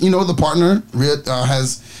which, the partner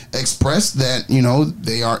has expressed that,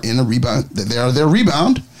 they are in a rebound, that they are their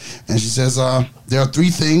rebound. And she says there are 3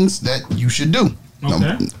 things that you should do.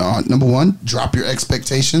 Okay. Number 1, drop your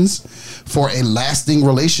expectations for a lasting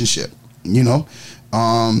relationship.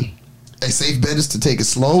 A safe bet is to take it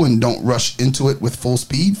slow and don't rush into it with full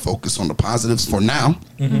speed. Focus on the positives for now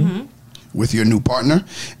with your new partner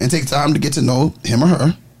and take time to get to know him or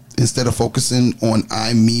her. Instead of focusing on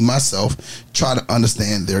I, me, myself, try to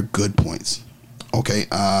understand their good points. Okay.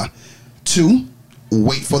 2,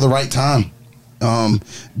 wait for the right time.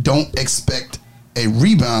 Don't expect a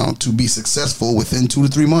rebound to be successful within 2 to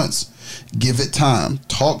 3 months. Give it time.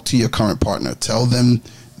 Talk to your current partner. Tell them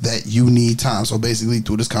that you need time. So basically,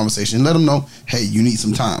 through this conversation, let them know, hey, you need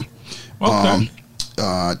some time. Okay.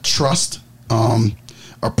 Trust.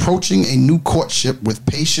 Approaching a new courtship with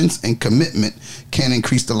patience and commitment can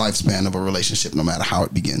increase the lifespan of a relationship, no matter how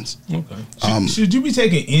it begins. Okay. Should you be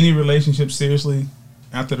taking any relationship seriously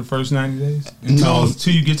after the first 90 days?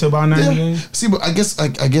 Until you get to about 90 days? See, but I guess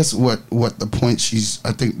what the point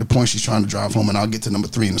the point she's trying to drive home, and I'll get to number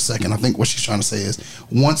 3 in a second. I think what she's trying to say is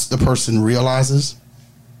once the person realizes,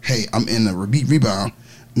 hey, I'm in a rebound,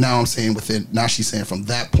 now she's saying from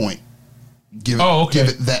that point, give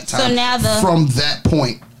it that time. So now from that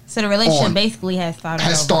point. So the relationship basically has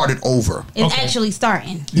started over. It's actually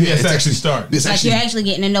starting. Yeah, it's actually starting. You're actually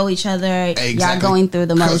getting to know each other. Exactly. Y'all going through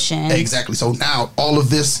the motions. Exactly. So now all of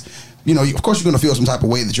this, of course you're going to feel some type of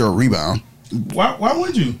way that you're a rebound. Why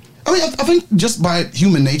would you? I mean, I think just by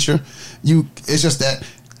human nature, it's just that.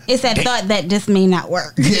 It's that thought that this may not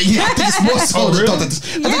work. Yeah. I think it's more so the thought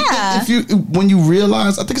that when you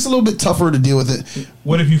realize, I think it's a little bit tougher to deal with it.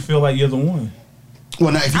 What if you feel like you're the one?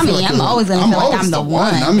 Well, now if you I feel mean, like I'm always gonna feel like I'm the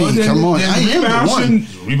one. I mean, Well, come on, then I am the one.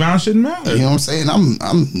 Rebound shouldn't matter. You know what I'm saying?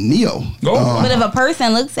 I'm Neo. Go. But if a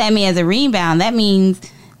person looks at me as a rebound, that means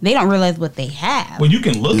they don't realize what they have. Well, you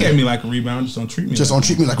can look at me like a rebound, just don't treat me. Just like don't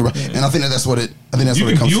treat me like a. And I think that's what it. I think that's You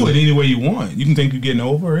what it can comes view from. it any way you want. You can think you're getting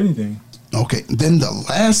over or anything. Okay. Then the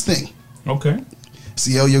last thing, Okay.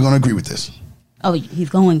 CL, you're going to agree with this. Oh, he's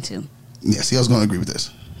going to. Yeah, CL's going to agree with this.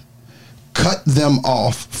 Cut them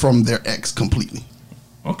off from their ex completely.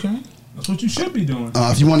 Okay. That's what you should be doing.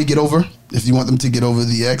 If you want them to get over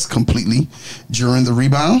the ex completely during the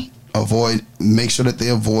rebound, make sure that they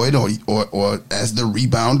avoid or as the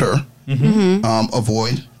rebounder,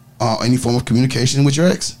 avoid any form of communication with your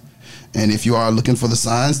ex. And if you are looking for the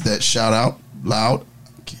signs that shout out loud,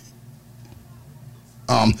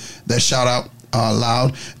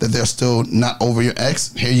 loud that they're still not over your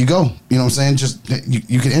ex, here you go. You know what I'm saying? Just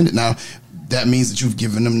you can end it now. That means that you've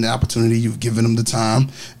given them the opportunity, you've given them the time,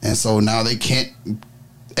 and so now they can't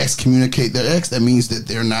excommunicate their ex. That means that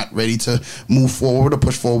they're not ready to move forward or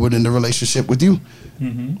push forward in the relationship with you,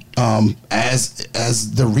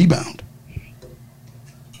 as the rebound.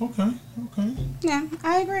 Okay. Yeah,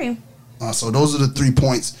 I agree. So those are the 3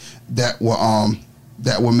 points that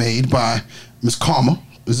were made by Miss Karma.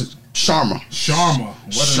 Is it Sharma? Sharma. What a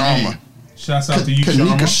Sharma. name. Shouts out to you,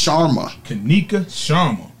 Kanika Sharma. Sharma. Kanika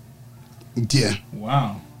Sharma. Yeah.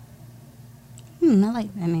 Wow. I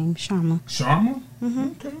like that name, Sharma. Sharma?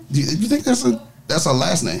 Okay. Do you think that's a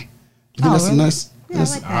last name? You think Oh, that's really? a nice? Yeah, I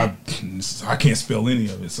like that. I can't spell any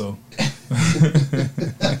of it, so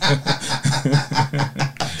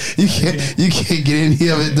You can't get any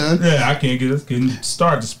of it done. yeah, I can't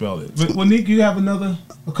start to spell it. But Nick, you have a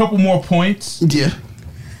couple more points. Yeah.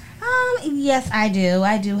 Yes, I do.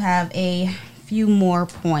 I do have a few more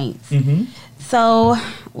points. Mm-hmm. So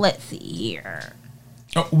let's see here.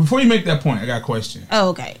 Oh, before you make that point, I got a question. Oh,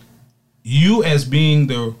 okay. You as being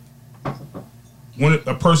a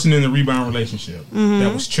person in the rebound relationship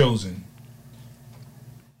that was chosen,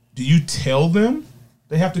 do you tell them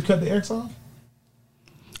they have to cut the ex off?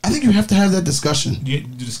 I think you have to have that discussion. Do you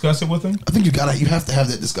discuss it with them? I think you have to have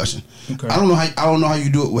that discussion. Okay. I don't know how you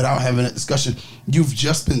do it without having that discussion. You've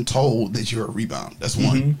just been told that you're a rebound. That's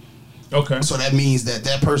one. Okay. So that means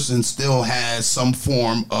that person still has some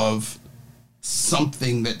form of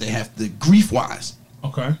something that they have to grief wise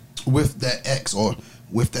Okay. with that ex or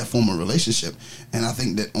with that former relationship. And I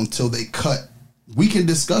think that until they cut, we can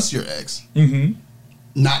discuss your ex. Mm-hmm.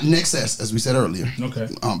 Not in excess, as we said earlier. Okay.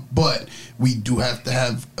 But we do have to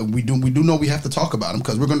have we do know we have to talk about them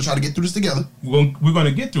because we're going to try to get through this together. We're going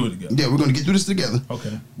to get through it together. Yeah, we're going to get through this together.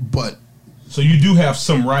 Okay. But So you do have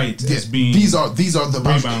some rights yeah, as being these are the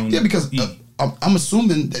rebound. yeah, because E. I'm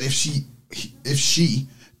assuming that if she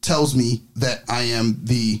tells me that I am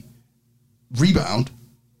the rebound,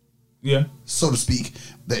 Yeah. so to speak,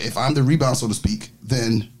 that if I'm the rebound, so to speak,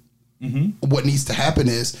 then what needs to happen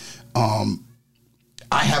is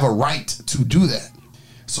I have a right to do that.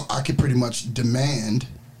 So I can pretty much demand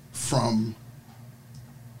from.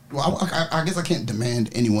 Well, I guess I can't demand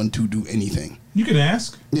anyone to do anything. You can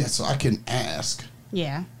ask. Yeah, so I can ask.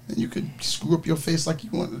 Yeah. And you could screw up your face like you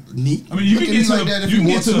want. Neat. I mean, you can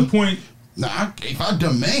get to the point. Nah, if I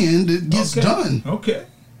demand, it gets Okay. done. Okay.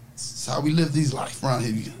 That's how we live these life around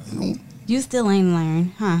here. You still ain't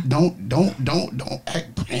learned, huh? Don't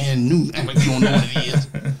act brand new. Act like you don't know what it is.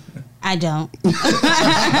 I don't.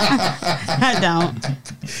 I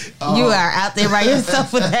don't. You are out there by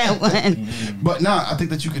yourself with that one. But nah, I think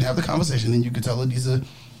that you could have the conversation and you could tell her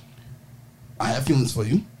I have feelings for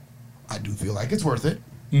you. I do feel like it's worth it,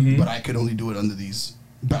 but I could only do it under these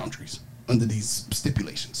boundaries, under these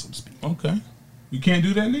stipulations, so to speak. Okay. You can't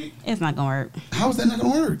do that, Nick? It's not gonna work. How is that not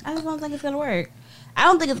going to work? I just don't think it's gonna work. I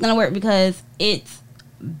don't think it's gonna work because it's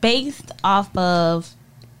based off of.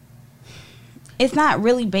 It's not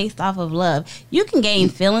really based off of love. You can gain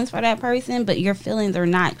feelings for that person, but your feelings are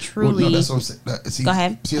not truly. Well, no, that's what I'm saying. Go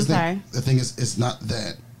ahead. See, I'm sorry. The thing is, it's not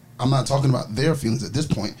that. I'm not talking about their feelings at this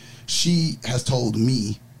point. She has told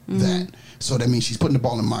me that. So that means she's putting the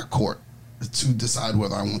ball in my court to decide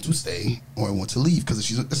whether I want to stay or I want to leave. Because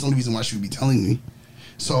that's the only reason why she would be telling me.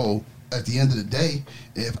 So at the end of the day,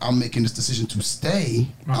 if I'm making this decision to stay,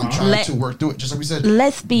 I'm trying to work through it. Just like we said,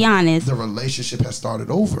 Let's be honest. the relationship has started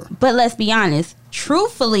over. But let's be honest.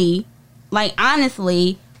 Truthfully, like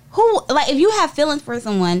honestly, if you have feelings for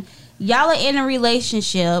someone, y'all are in a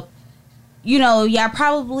relationship, y'all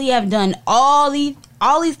probably have done all these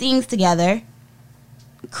things together,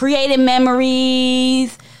 created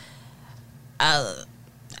memories.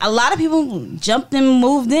 A lot of people jumped and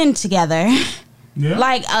moved in together. Yeah.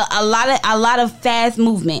 Like a lot of fast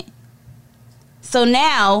movement. So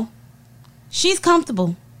now she's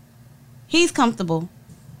comfortable. He's comfortable.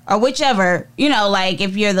 Or whichever, like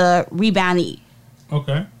if you're the reboundee.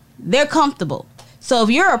 Okay. They're comfortable. So if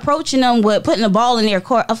you're approaching them with putting the ball in their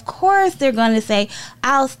court, of course they're going to say,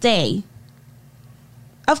 I'll stay.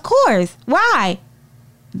 Of course. Why?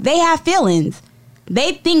 They have feelings.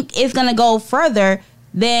 They think it's going to go further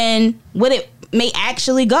than what it may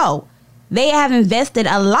actually go. They have invested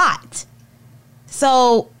a lot.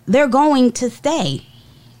 So they're going to stay.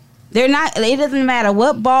 They're not, it doesn't matter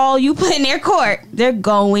what ball you put in their court, they're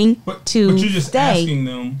going to But you're just stay. asking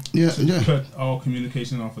them to cut all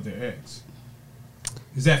communication off with their ex.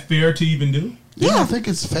 Is that fair to even do? Yeah, Yeah. I think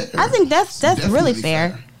it's fair. I think that's really definitely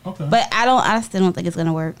fair. Okay. But I still don't think it's going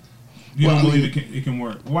to work. You Well, don't I believe it can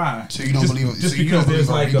work. Why? So you don't just, believe it? Just so you because don't believe there's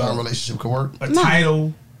a like rebound a relationship could work? no.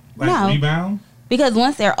 Title, like No. rebound? Because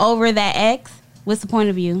once they're over that ex, what's the point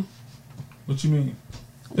of you? What you mean?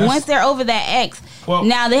 Once they're over that ex, Well-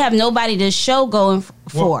 now they have nobody to show going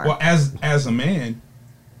for. Well, as a man,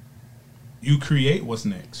 you create what's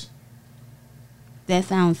next. That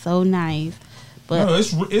sounds so nice. But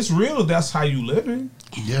No, it's real. That's how you living.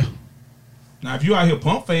 Yeah. Now, if you out here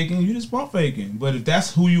pump faking, you just pump faking. But if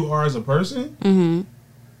that's who you are as a person,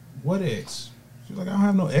 what ex? She's like, I don't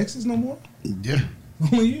have no exes no more. Yeah.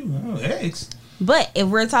 Only you. Oh, ex. But if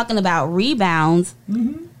we're talking about rebounds,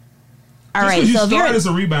 all right. Just 'cause you So if start you're as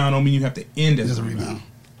a rebound, don't mean you have to end as There's a a rebound. rebound.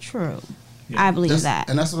 true, Yeah. I believe That's, that.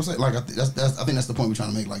 and that's what I'm saying. Like I think that's the point we're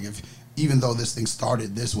trying to make. Like if even though this thing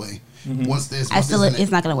started this way, once there's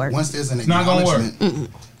it's not gonna work. Once there's an not gonna work. acknowledgement,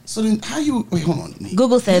 so then how you wait? Hold on. Nick.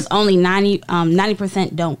 Google says only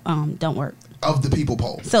 90% don't work. Of the people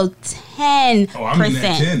poll. So 10%. Oh, I'm in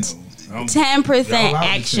that 10 though. 10% Y'all out the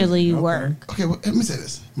actually 10. Okay. work. Okay, well, let me say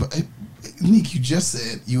this. But Nick, you just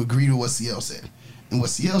said you agreed with what CL said, and what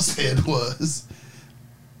CL said was,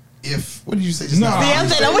 if what did you say just No. now? See, I'm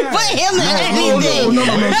saying, don't we put him in No, anything. no.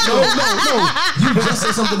 You just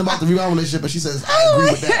said something about the rebound relationship, but she says I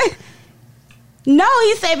agree with that. No,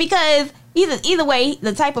 he said because either way,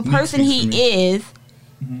 the type of person speaks for he is,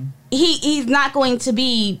 he's not going to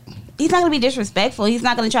be. He's not going to be disrespectful. He's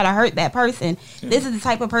not going to try to hurt that person. This is the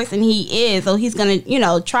type of person he is, so he's going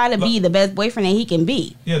to, try to be the best boyfriend that he can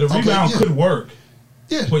be. Yeah, the rebound yeah. could work,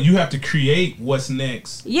 Yeah. but you have to create what's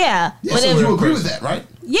next. Yeah, Yeah, but so if, you agree with that, right?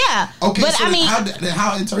 yeah, Okay, but so I mean,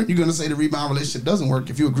 how in turn you going to say the rebound relationship doesn't work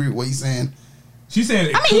if you agree with what he's saying? She said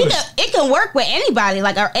it it could. can work with anybody.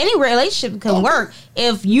 Like, or any relationship can Okay. work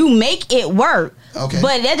if you make it work. Okay.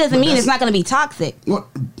 But that doesn't But mean that's- it's not going to be toxic. What?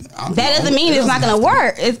 That doesn't mean it's not going to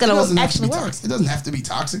work. It's going to actually work. It doesn't have to be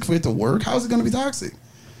toxic for it to work. How is it going to be toxic?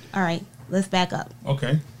 All right, let's back up.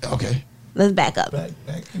 Okay. Okay. Let's back up. Back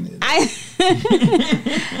in it.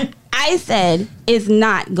 I said it's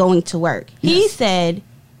not going to work. He Yes. said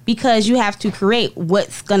because you have to create what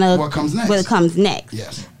comes next.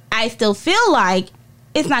 Yes. I still feel like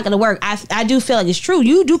it's not going to work. I do feel like it's true.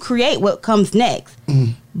 You do create what comes next.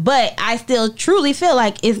 But I still truly feel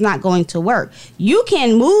like it's not going to work. You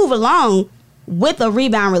can move along with a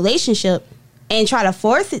rebound relationship and try to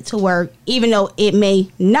force it to work, even though it may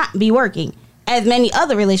not be working, as many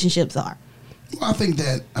other relationships are. Well, I think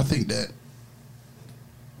that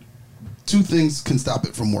two things can stop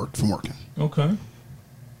it from working. Okay.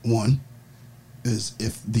 One is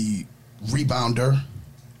if the rebounder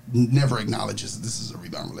never acknowledges that this is a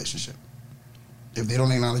rebound relationship. If they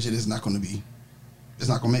don't acknowledge it, it's not going to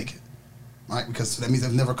make it, right? Because that means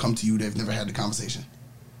they've never come to you. They've never had the conversation.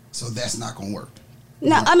 So that's not going to work.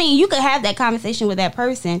 No, I mean, you could have that conversation with that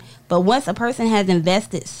person, but once a person has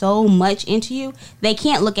invested so much into you, they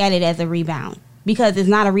can't look at it as a rebound because it's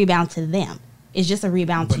not a rebound to them. It's just a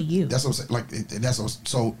rebound But to you. That's what I'm saying. Like that's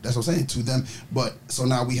what I'm saying to them. But so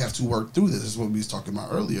now we have to work through this. This is what we was talking about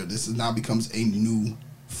earlier. This is now becomes a new,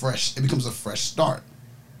 fresh. It becomes a fresh start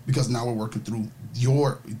because now we're working through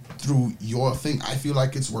your thing. I feel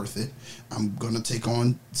like it's worth it. I'm gonna take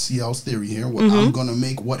on CL's theory here. I'm gonna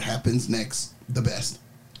make what happens next the best.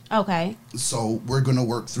 Okay. So we're gonna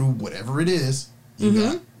work through whatever it is you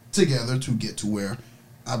got together to get to where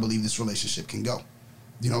I believe this relationship can go.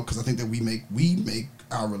 Because I think that we make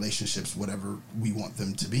our relationships whatever we want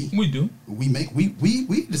them to be. We do.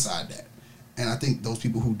 We decide that. And I think those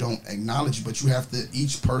people who don't acknowledge, but you have to,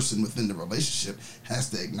 each person within the relationship has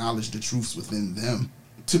to acknowledge the truths within them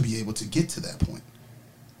to be able to get to that point.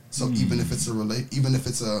 So even if it's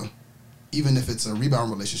a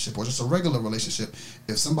rebound relationship or just a regular relationship,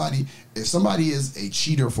 if somebody is a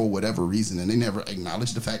cheater for whatever reason and they never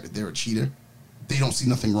acknowledge the fact that they're a cheater, they don't see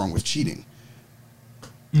nothing wrong with cheating.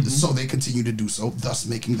 So they continue to do so, thus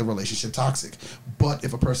making the relationship toxic. But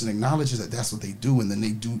if a person acknowledges that that's what they do, and then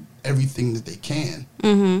they do everything that they can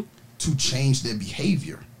to change their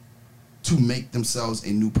behavior, to make themselves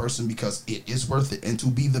a new person because it is worth it, and to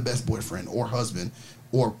be the best boyfriend or husband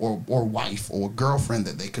or wife or girlfriend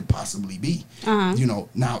that they could possibly be. You know,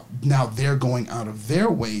 now they're going out of their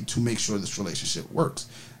way to make sure this relationship works,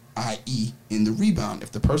 i.e. in the rebound.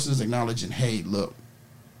 If the person is acknowledging, hey, look,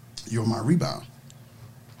 you're my rebound,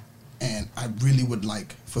 and I really would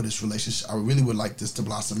like for this relationship, I really would like this to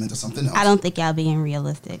blossom into something else. I don't think y'all being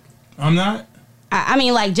realistic. I'm not. I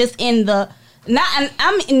mean, like, just in the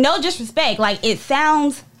I'm no disrespect. Like, it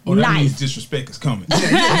sounds Oh, that means nice. disrespect is coming. Yeah.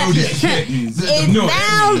 It No,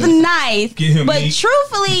 sounds nice, Get him, but Neek.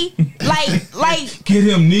 truthfully, like, Get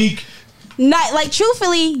him, Neek. not like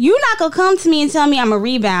truthfully, you're not gonna come to me and tell me I'm a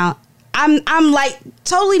rebound. I'm like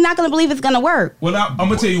totally not gonna believe it's gonna work. Well, I'm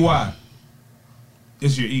gonna tell you why.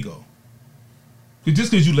 It's your ego. 'Cause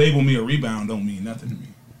just because you label me a rebound don't mean nothing to me.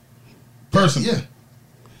 Personally. Yeah.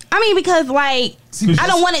 I mean, because like See, I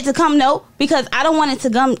don't want it to because I don't want it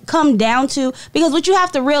to come down to, because what you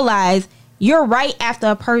have to realize, you're right after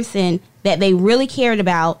a person that they really cared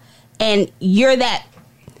about, and you're that,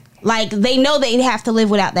 like, they know they have to live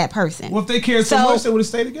without that person. Well, if they cared so much, they would have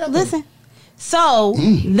stayed together. Listen, so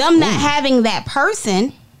them not having that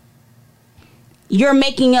person, you're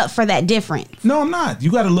making up for that difference. No, I'm not.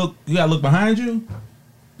 You gotta look behind you,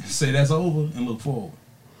 say that's over, and look forward.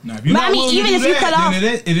 Now, if you're But not I mean, willing even to if do you that, cut off- then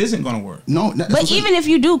it isn't gonna work. No, But even if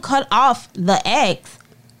you do cut off the ex,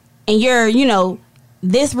 and you're, you know,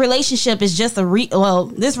 this relationship is just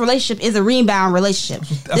this relationship is a rebound relationship.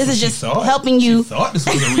 That's This what is she just thought. helping you. She thought this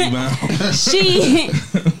was a rebound.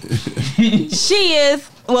 She is,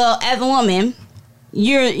 well, as a woman,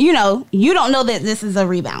 you don't know that this is a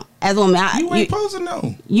rebound. As a woman, You ain't supposed to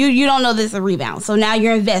know. you don't know this is a rebound. So now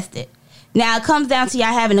you're invested. Now it comes down to y'all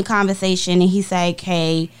having a conversation, and he's like,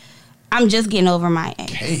 "Hey, I'm just getting over my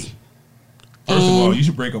ex." hey, First of all, And- you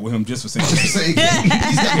should break up with him just for saying that. say, he's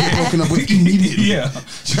got to get broken up with immediately. Yeah.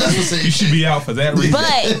 Just for saying You should be out for that reason.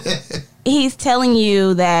 But he's telling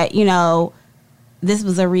you that, you know, this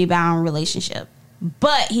was a rebound relationship.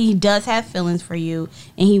 But he does have feelings for you,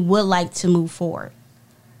 and he would like to move forward.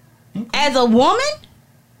 As a woman,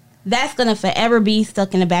 that's going to forever be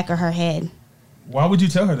stuck in the back of her head. Why would you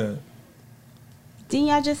tell her that? Didn't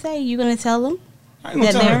y'all just say you're going to tell them? I ain't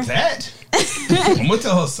gonna That tell her there? that. I'm gonna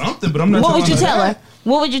tell her something, but I'm not What telling would you tell her? that.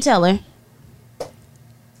 What would you tell her?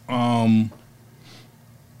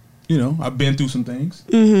 You know, I've been through some things.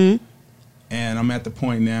 Mm-hmm. And I'm at the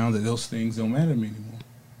point now that those things don't matter to me anymore.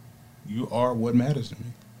 You are what matters to me.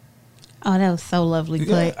 Oh, that was so lovely put.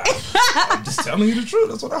 Yeah, I'm just telling you the truth.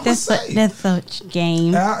 That's what I would say. That's such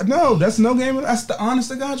game. No, that's no game. That's the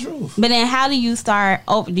honest to God truth. But then how do you start?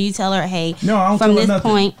 Oh, do you tell her, hey, No, I don't from tell her this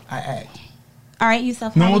nothing. point, I act. all right, you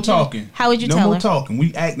self. No more talking. How would you no tell more her? talking.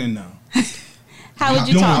 We acting now. How would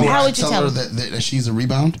you doing tell it. her? How would you tell her? that she's a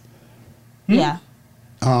rebound? Yeah.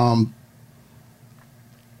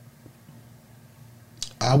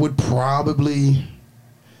 I would probably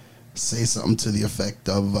say something to the effect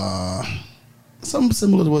of something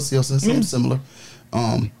similar to what CL said. Something similar.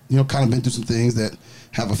 You know, kind of been through some things that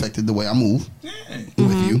have affected the way I move Yeah.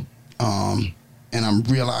 with you. And I'm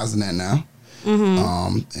realizing that now.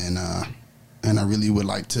 And I really would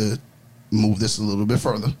like to move this a little bit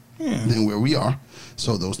further than where we are.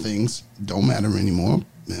 So those things don't matter anymore.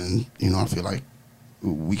 And, you know, I feel like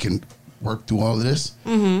we can work through all of this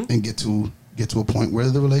and get to a point where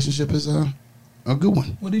the relationship is a good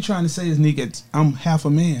one. What are you trying to say is, nigga, I'm half a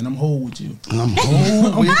man. I'm whole with you. And I'm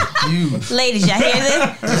whole with you. Ladies, y'all hear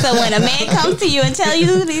this? So when a man comes to you and tell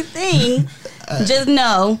you these things, just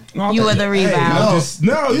know you are the rebound.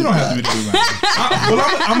 No, you don't have to be the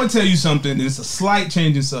rebound. I'm going to tell you something. It's a slight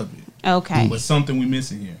change in subject. Okay. But something we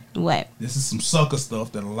missing here. What? This is some sucker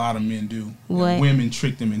stuff that a lot of men do. What? That women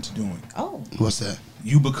trick them into doing. Oh. What's that?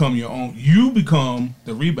 You become your own. You become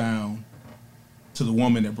the rebound to the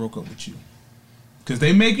woman that broke up with you. Because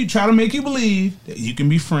they try to make you believe that you can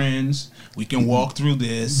be friends. We can walk through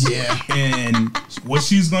this. Yeah. And what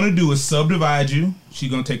she's going to do is subdivide you. She's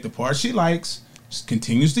going to take the parts she likes, just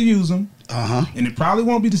continues to use them. And it probably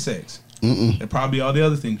won't be the sex. It'll probably be all the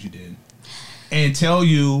other things you did. And tell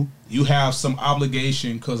you have some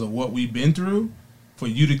obligation because of what we've been through for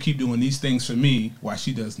you to keep doing these things for me while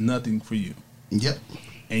she does nothing for you. Yep.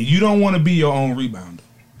 And you don't want to be your own rebounder.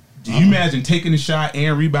 Do you imagine taking a shot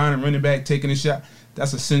and rebounding, running back, taking a shot?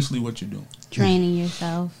 That's essentially what you're doing. Draining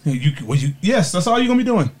yourself. Yes, that's all you're going to be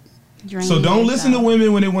doing. Draining So don't listen to yourself.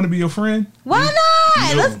 women when they want to be your friend. Why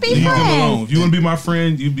not? No, Let's be leave them alone. friends. If you want to be my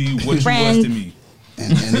friend, you be what you was Friend. to me.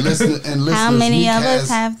 And listeners, How many Meek of us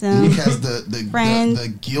have them? Meek has the Friends. the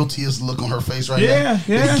guiltiest look on her face right Yeah, now.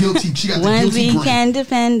 yeah. The guilty. She got the Ones guilty we grin. can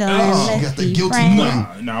depend on. Oh, Let's she got the be guilty friends.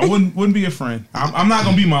 grin. No, I wouldn't be a friend. I'm not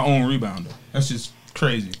gonna be my own rebounder. That's just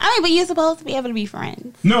crazy. I mean, but you're supposed to be able to be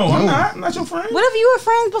friends. No, I'm No. not. I'm not your friend. What if you were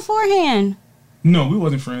friends beforehand? No, we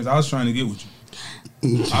wasn't friends. I was trying to get with you.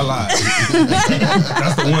 I lied.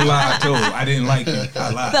 That's the one lie I told. I didn't like you. I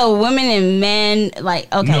lied. So women and men,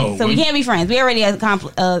 like, okay, No, so we we- can't be friends. We already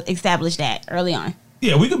established that early on.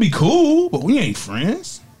 Yeah, we could be cool, but we ain't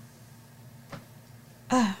friends.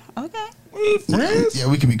 Okay. We ain't friends. Yeah,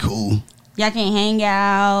 we could be cool. Y'all can't hang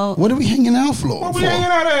out. What are we hanging out for? What we hanging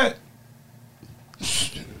out at?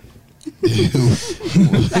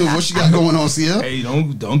 What you got going on, CL? Hey,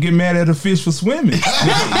 don't get mad at a fish for swimming. You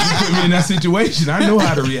put me in that situation. I know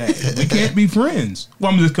how to react. We can't be friends.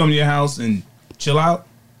 Well, I'm gonna just come to your house and chill out.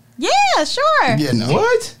 Yeah, sure. Yeah, no.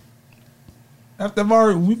 What? After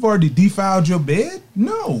we've already defiled your bed?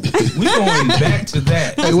 No, we going back to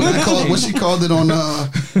that. Hey, what she called it on?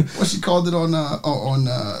 What she called it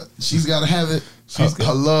on? She's gotta have it.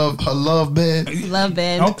 Her love bed. Love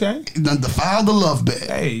bed. Okay. Defile the love bed.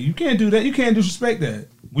 Hey, you can't do that. You can't disrespect that.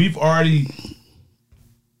 We've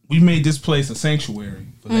made this place a sanctuary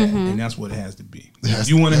for that, and that's what it has to be. If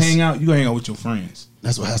you want to hang out, you gonna hang out with your friends.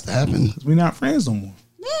 That's what has to happen. 'Cause we're not friends no more.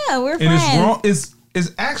 Yeah, we're And friends. it's wrong.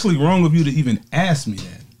 It's actually wrong of you to even ask me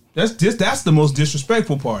that. That's the most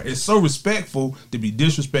disrespectful part. It's so respectful to be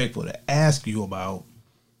disrespectful to ask you about.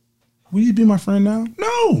 Will you be my friend now?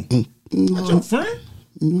 No, not your friend.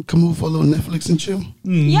 Come over for a little Netflix and chill.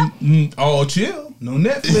 Yep. All chill, no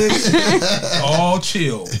Netflix. All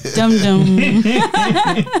chill. Dum dum.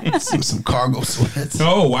 Some cargo sweats.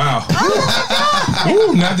 Oh wow!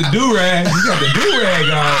 Ooh, not the do rag. You got the do rag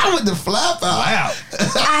out. With the flap out. Wow.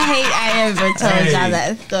 I hate I ever told y'all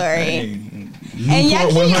that story. Hey, And y'all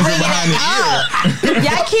Newport keep 100 bringing behind it the ear. up.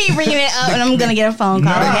 Y'all keep bringing it up, and I'm gonna get a phone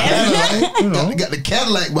call Nah. again. You know. Got the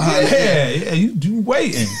Cadillac behind it. Yeah, you do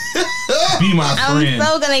waiting. Be my I'm friend.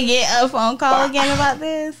 so gonna get a phone call again about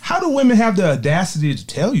this. How do women have the audacity to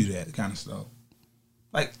tell you that kind of stuff?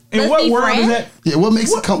 Like, in Let's what be world friends? is that? Yeah, what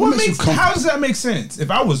makes What makes you makes, comfortable? how does that make sense? If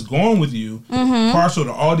I was going with you, partial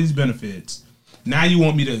to all these benefits, now you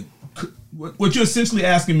want me to. What you're essentially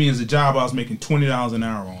asking me is a job I was making $20 an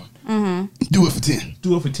hour on. Do it for 10.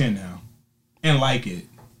 Do it for 10 now, and like it.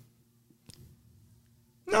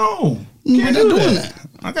 No, can't We're not do doing that.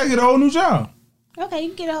 I gotta get a whole new job, Okay, you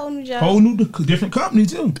can get a whole new job. whole new different company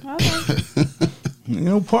too. Okay. You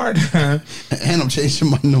know, part time. And I'm changing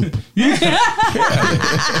my number. Yeah,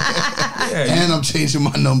 And I'm changing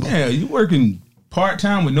my number. yeah. You working part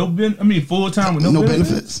time with full time with No no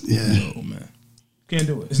benefits. Yeah. Oh man, can't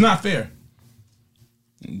do it. It's not fair.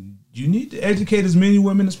 You need to educate as many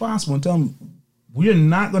women as possible and tell them we're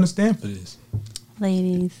not going to stand for this.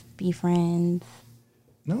 Ladies, be friends.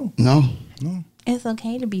 No, No. no. It's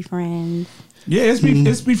okay to be friends. Yeah,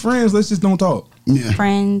 let's be friends. Let's just don't talk. Yeah.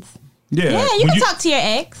 Friends. Yeah, Yeah, you can talk to your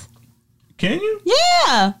ex. Can you?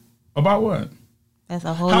 Yeah. About what? That's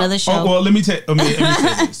a whole nother show. Oh, well, let me say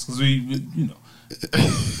this because we, you know,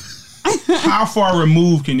 how far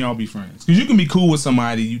removed can y'all be friends? Because you can be cool with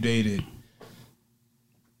somebody you dated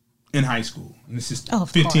in high school, and this is Oh,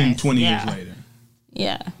 of 15, course. 20 Yeah. years later.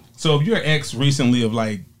 Yeah. So if your ex recently of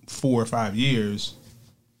like 4 or 5 years,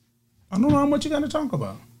 I don't know how much you got to talk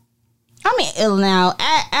about. I mean, now,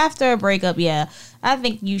 after a breakup, yeah, I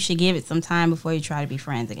think you should give it some time before you try to be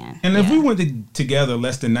friends again. And if Yeah. we went together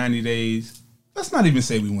less than 90 days, let's not even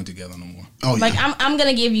say we went together no more. Oh, yeah. Like, I'm going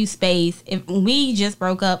to give you space. If we just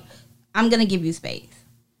broke up, I'm going to give you space.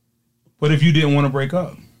 But if you didn't want to break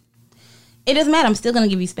up, It doesn't matter. I'm still going to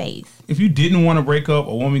give you space. if you didn't want to break up,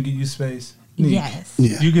 a woman give you space. Nick, Yes.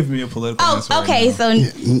 Yeah. You give me a political Oh, answer. okay. Right now. So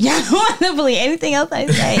y'all don't want to believe anything else I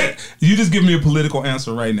say. You just give me a political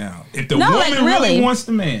answer right now. If the No, woman like, really really. wants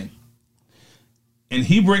the man, and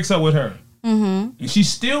he breaks up with her, and she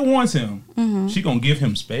still wants him, she gonna give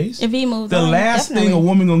him space. If he moves the on, last thing a definitely.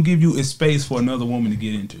 woman gonna give you is space for another woman to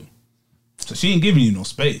get into. So she ain't giving you no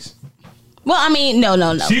space. Well, I mean, no.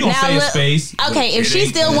 She gonna say look- space, but Okay, if it she ain't-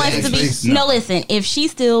 still it wants ain't to be space. no, listen. If she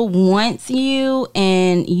still wants you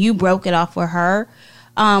and you broke it off with her,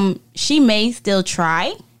 she may still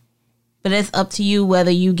try, but it's up to you whether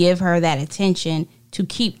you give her that attention to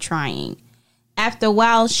keep trying. After a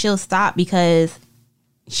while, she'll stop because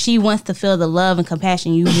she wants to feel the love and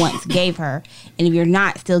compassion you once gave her, and if you're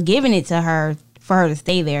not still giving it to her for her to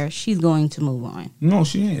stay there, she's going to move on. No,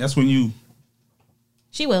 she ain't. That's when you.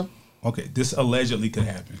 She will. Okay, this allegedly could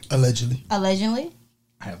happen. Allegedly. Allegedly.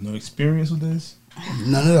 I have no experience with this.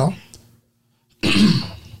 None at all.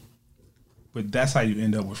 But that's how you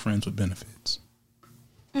end up with friends with benefits.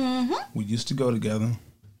 Mm-hmm. We used to go together.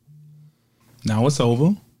 Now it's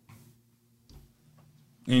over.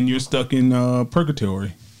 And you're stuck in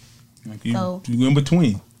purgatory. Like you in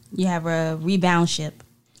between. You have a rebound ship.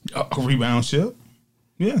 A rebound ship?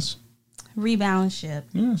 Yes. Rebound ship.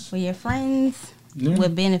 Yes. For your friends Yeah.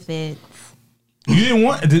 with benefits. You didn't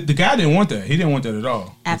want the guy didn't want that. He didn't want that at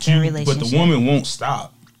all. After a relationship. But the woman won't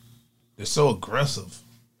stop. They're so aggressive.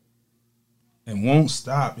 And won't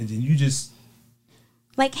stop. And then you just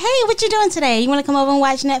Like, hey, what you doing today? You want to come over and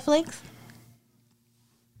watch Netflix?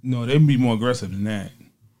 no, they be more aggressive than that.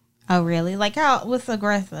 Oh, really? Like, how? What's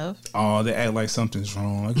aggressive? Oh, they act like something's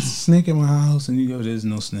wrong. Like, it's a snake in my house, and you go, there's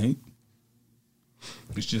no snake.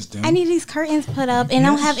 It's just them. I need these curtains put up, and I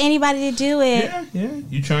don't have anybody to do it. Yeah.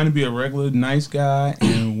 You trying to be a regular nice guy,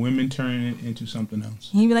 and women turning it into something else.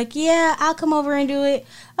 And you'd be like, yeah, I'll come over and do it.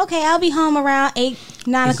 Okay, I'll be home around 8,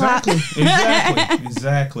 9 o'clock.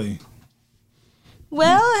 Exactly.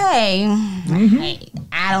 Well, hey, Mm-hmm. hey,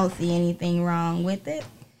 I don't see anything wrong with it.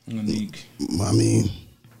 Unique. I mean,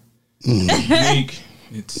 Unique.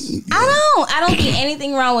 It's I don't see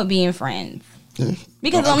anything wrong with being friends.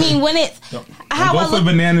 Because, I mean, when it's... don't how go I for the look,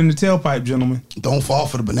 banana in the tailpipe, gentlemen. don't fall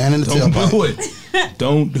for the banana in the Don't tailpipe. do it.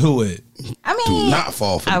 Don't do it. I Do mean, not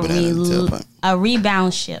fall for the a, banana in the tailpipe. a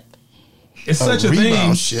rebound ship. It's such a thing.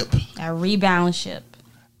 rebound ship. A rebound ship.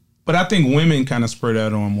 But I think women kind of spread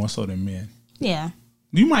that on more so than men. Yeah.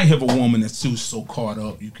 You might have a woman that's too so caught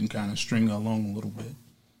up, you can kind of string her along a little bit.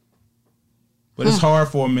 But it's hard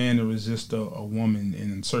for a man to resist a woman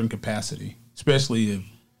in a certain capacity, especially if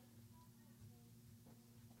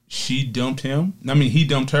she dumped him. I mean, he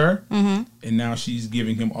dumped her, and now she's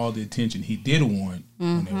giving him all the attention he did want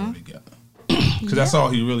when they were together. Because that's all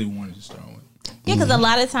he really wanted to start with. Yeah, because a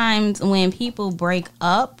lot of times when people break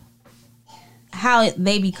up, how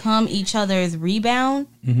they become each other's rebound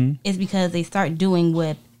is because they start doing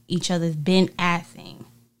what each other's been asking.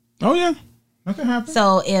 Oh, yeah. That can happen.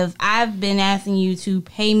 So if I've been asking you to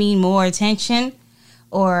pay me more attention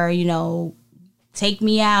or, you know, take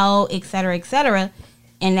me out, et cetera,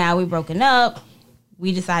 and now we're broken up,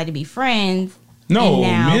 we decide to be friends. No, and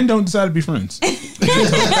now, men don't decide to be friends. They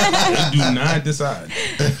do not decide.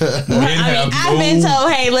 I've been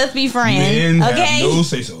told, hey, let's be friends. Men okay? have no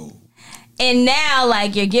say so. And now,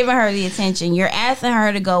 like, you're giving her the attention. You're asking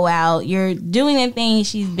her to go out. You're doing the things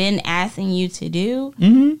she's been asking you to do.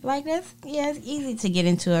 Mm-hmm. Like, it's easy to get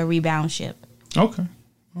into a rebound ship. Okay.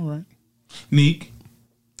 All right. Neek.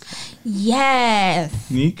 Yes.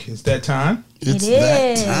 Neek, it's that time. It's It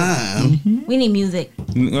that is. time. We need music.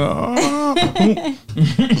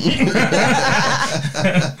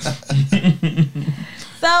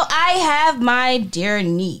 So, I have my dear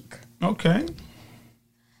Neek. Okay.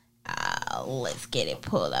 Let's get it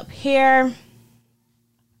pulled up here.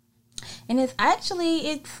 And it's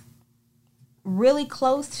really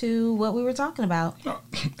close to what we were talking about.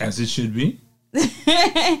 As it should be.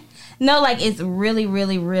 No, like it's really,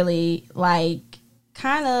 really, really like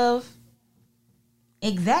kind of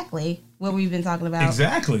exactly what we've been talking about.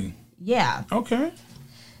 Exactly. Yeah. Okay.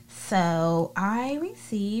 So I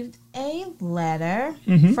received a letter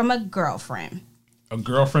from a girlfriend. A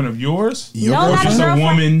girlfriend of yours? Your No, not Or a just a girlfriend.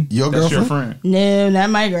 woman Your that's your girlfriend? friend? No, not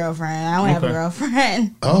my girlfriend. I don't have a Okay.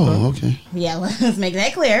 girlfriend. Oh, okay. Yeah, let's make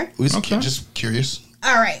that clear. We Okay. just curious.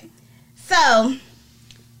 All right. So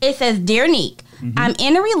it says, Dear Neek, I'm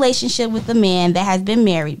in a relationship with a man that has been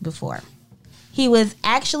married before. He was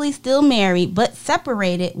actually still married, but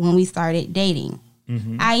separated when we started dating.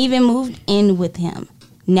 I even moved in with him.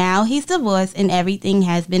 Now he's divorced and everything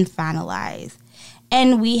has been finalized.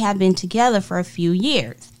 And we have been together for a few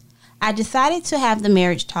years. I decided to have the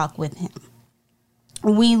marriage talk with him.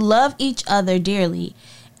 We love each other dearly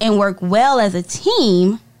and work well as a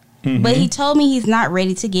team, but he told me he's not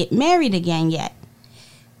ready to get married again yet.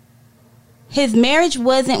 His marriage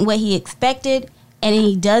wasn't what he expected, and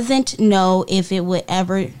he doesn't know if he would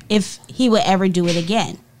ever do it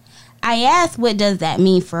again. I asked, what does that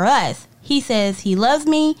mean for us? He says he loves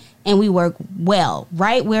me and we work well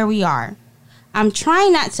right where we are. I'm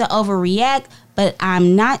trying not to overreact, but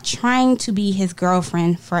I'm not trying to be his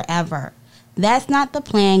girlfriend forever. That's not the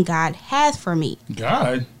plan God has for me.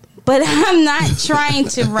 God. But I'm not trying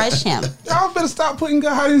to rush him. Y'all better stop putting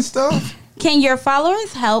God in stuff. Can your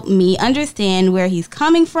followers help me understand where he's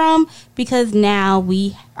coming from? Because now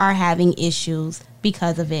we are having issues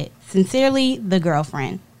because of it. Sincerely, the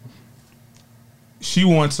girlfriend. She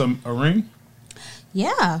wants a ring?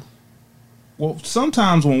 Yeah. Well,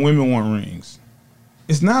 sometimes when women want rings,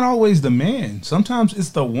 it's not always the man. Sometimes it's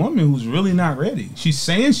the woman who's really not ready. She's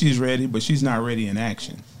saying she's ready, but she's not ready in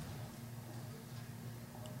action.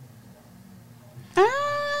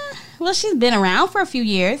 Well, she's been around for a few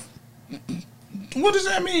years. What does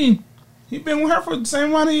that mean? He been with her for the same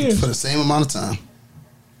amount of years. For the same amount of time.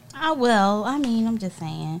 Well, I mean, I'm just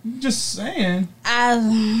saying. Just saying.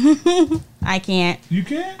 I can't. You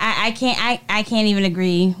can't? I can't even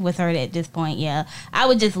agree with her at this point. Yeah, I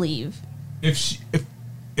would just leave.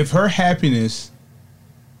 If her happiness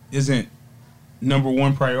isn't number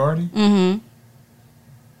one priority,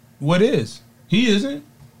 what is? He isn't.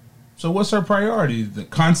 So what's her priority? The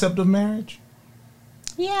concept of marriage?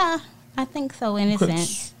 Yeah, I think so in a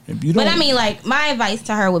sense. If you don't, But I mean, like, my advice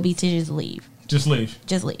to her would be to just leave. just leave.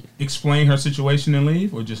 Just leave. Explain her situation and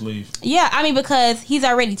leave, or just leave. Yeah, I mean, because he's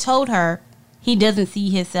already told her he doesn't see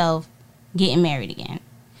himself getting married again.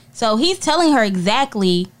 So he's telling her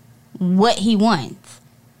exactly what he wants.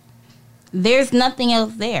 There's nothing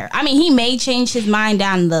else there. I mean, he may change his mind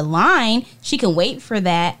down the line. She can wait for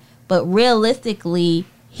that. But realistically,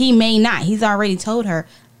 he may not. He's already told her,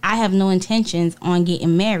 I have no intentions on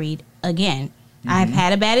getting married again. I've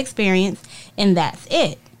had a bad experience, and that's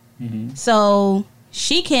it. So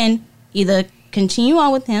she can either continue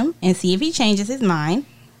on with him and see if he changes his mind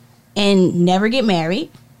and never get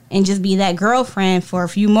married and just be that girlfriend for a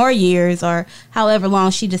few more years or however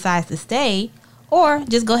long she decides to stay, or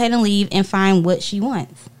just go ahead and leave and find what she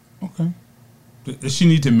wants. Okay. Does she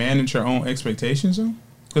need to manage her own expectations, though?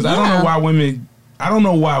 Because I don't Yeah.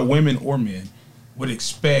 know why women or men would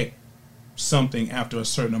expect something after a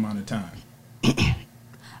certain amount of time.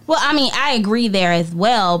 Well, I mean, I agree there as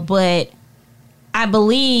well, but I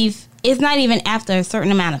believe it's not even after a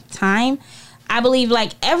certain amount of time. I believe,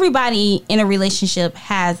 like, everybody in a relationship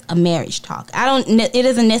has a marriage talk. It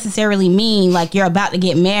doesn't necessarily mean like you're about to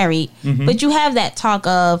get married, but you have that talk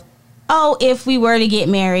of, oh, if we were to get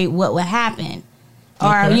married, what would happen?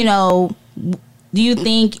 Or, Okay. you know, do you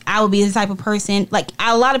think I would be the type of person? Like,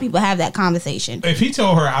 a lot of people have that conversation. If he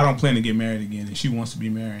told her, I don't plan to get married again, and she wants to be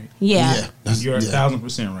married, Yeah. you're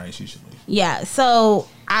 1,000% right. She should leave. Yeah, so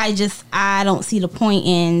I don't see the point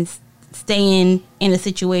in staying in a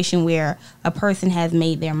situation where a person has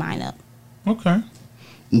made their mind up. Okay.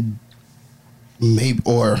 Maybe,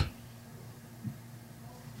 or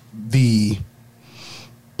the...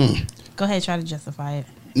 Go ahead, try to justify it.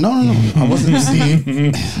 No. I wasn't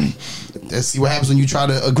see. Let's see what happens when you try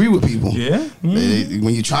to agree with people. Yeah.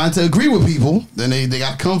 When you're trying to agree with people, then they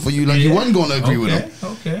got to come for you like you wasn't going to agree with them.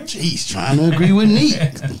 Okay. Jeez, trying to agree with Neek.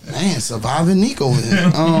 Man, surviving Neek over here.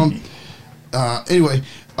 Anyway,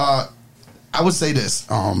 I would say this.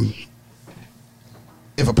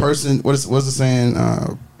 If a person, what's the saying?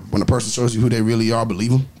 When a person shows you who they really are,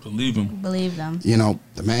 believe them. Believe him. Believe them. You know,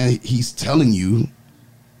 the man, he's telling you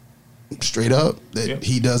straight up that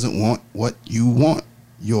he doesn't want what you want.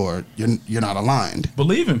 You're not aligned.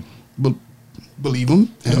 Believe him. Believe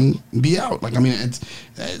him and be out. Like, I mean,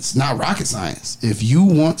 it's not rocket science. If you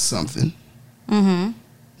want something,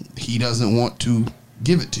 he doesn't want to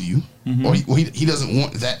give it to you, or he doesn't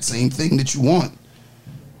want that same thing that you want,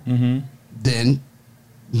 then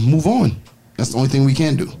move on. That's the only thing we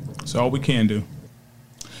can do. That's all we can do.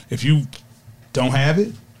 If you don't have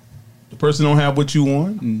it, the person don't have what you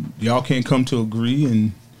want, and y'all can't come to agree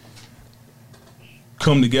and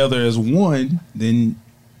come together as one, then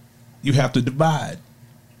you have to divide.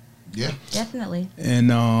 Yeah. Definitely.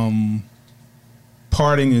 And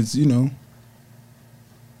parting is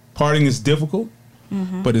difficult,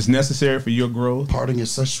 but it's necessary for your growth. Parting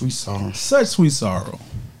is such sweet sorrow. Such sweet sorrow.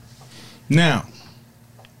 Now,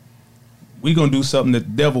 we're going to do something that the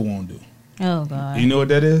devil won't do. Oh, God. You know what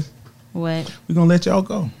that is? What? We're going to let y'all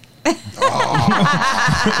go.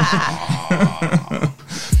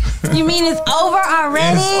 You mean it's over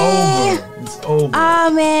already? It's over. Oh,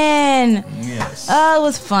 man. Yes. Oh, it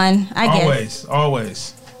was fun, I guess.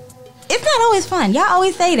 Always. It's not always fun. Y'all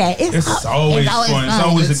always say that. It's always fun. It's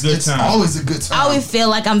always a good time. It's always a good time. I always feel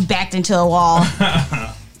like I'm backed into a wall.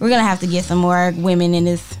 We're going to have to get some more women in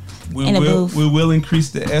this in the booth. We will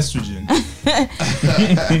increase the estrogen.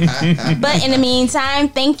 But in the meantime,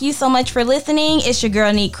 thank you so much for listening. It's your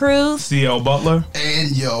girl, Neek Cruz. CL Butler.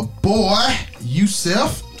 And your boy,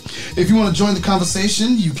 Yusef. If you want to join the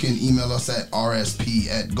conversation, you can email us at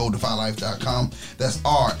rsp@godefylife.com. That's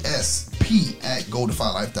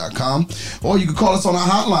rsp@godefylife.com. Or you can call us on our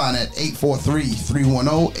hotline at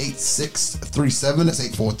 843-310-8637. That's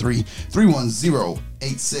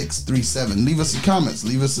 843-310-8637. Leave us some comments.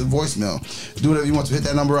 Leave us a voicemail. Do whatever you want to hit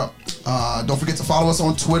that number up. Don't forget to follow us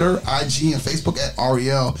on Twitter, IG, and Facebook at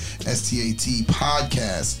RELSTAT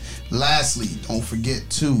Podcast. Lastly, don't forget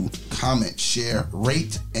to comment, share,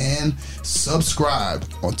 rate, and subscribe.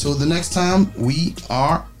 Until the next time, we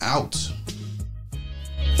are out.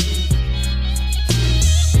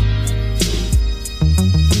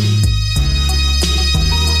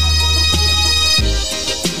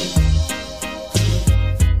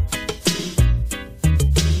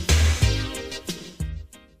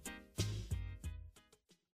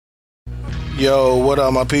 Yo, what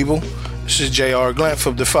up, my people? This is J.R. Glent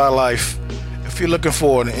from Defy Life. If you're looking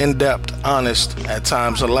for an in-depth, honest, at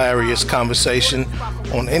times hilarious conversation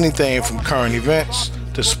on anything from current events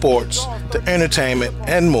to sports to entertainment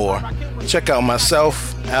and more, check out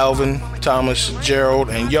myself, Alvin, Thomas,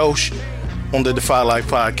 Gerald, and Yosh on the Defy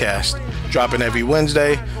Life podcast. Dropping every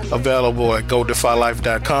Wednesday, available at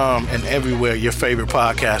GoDefyLife.com and everywhere your favorite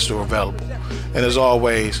podcasts are available. And as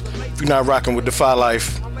always, if you're not rocking with Defy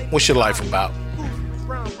Life, what's your life about?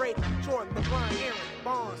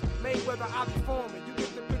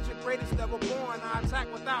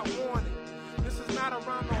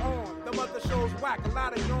 A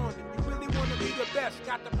lot of yawning. You really want to be the best,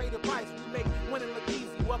 got to pay the price. We make winning look easy.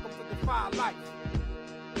 Welcome to Defy Life.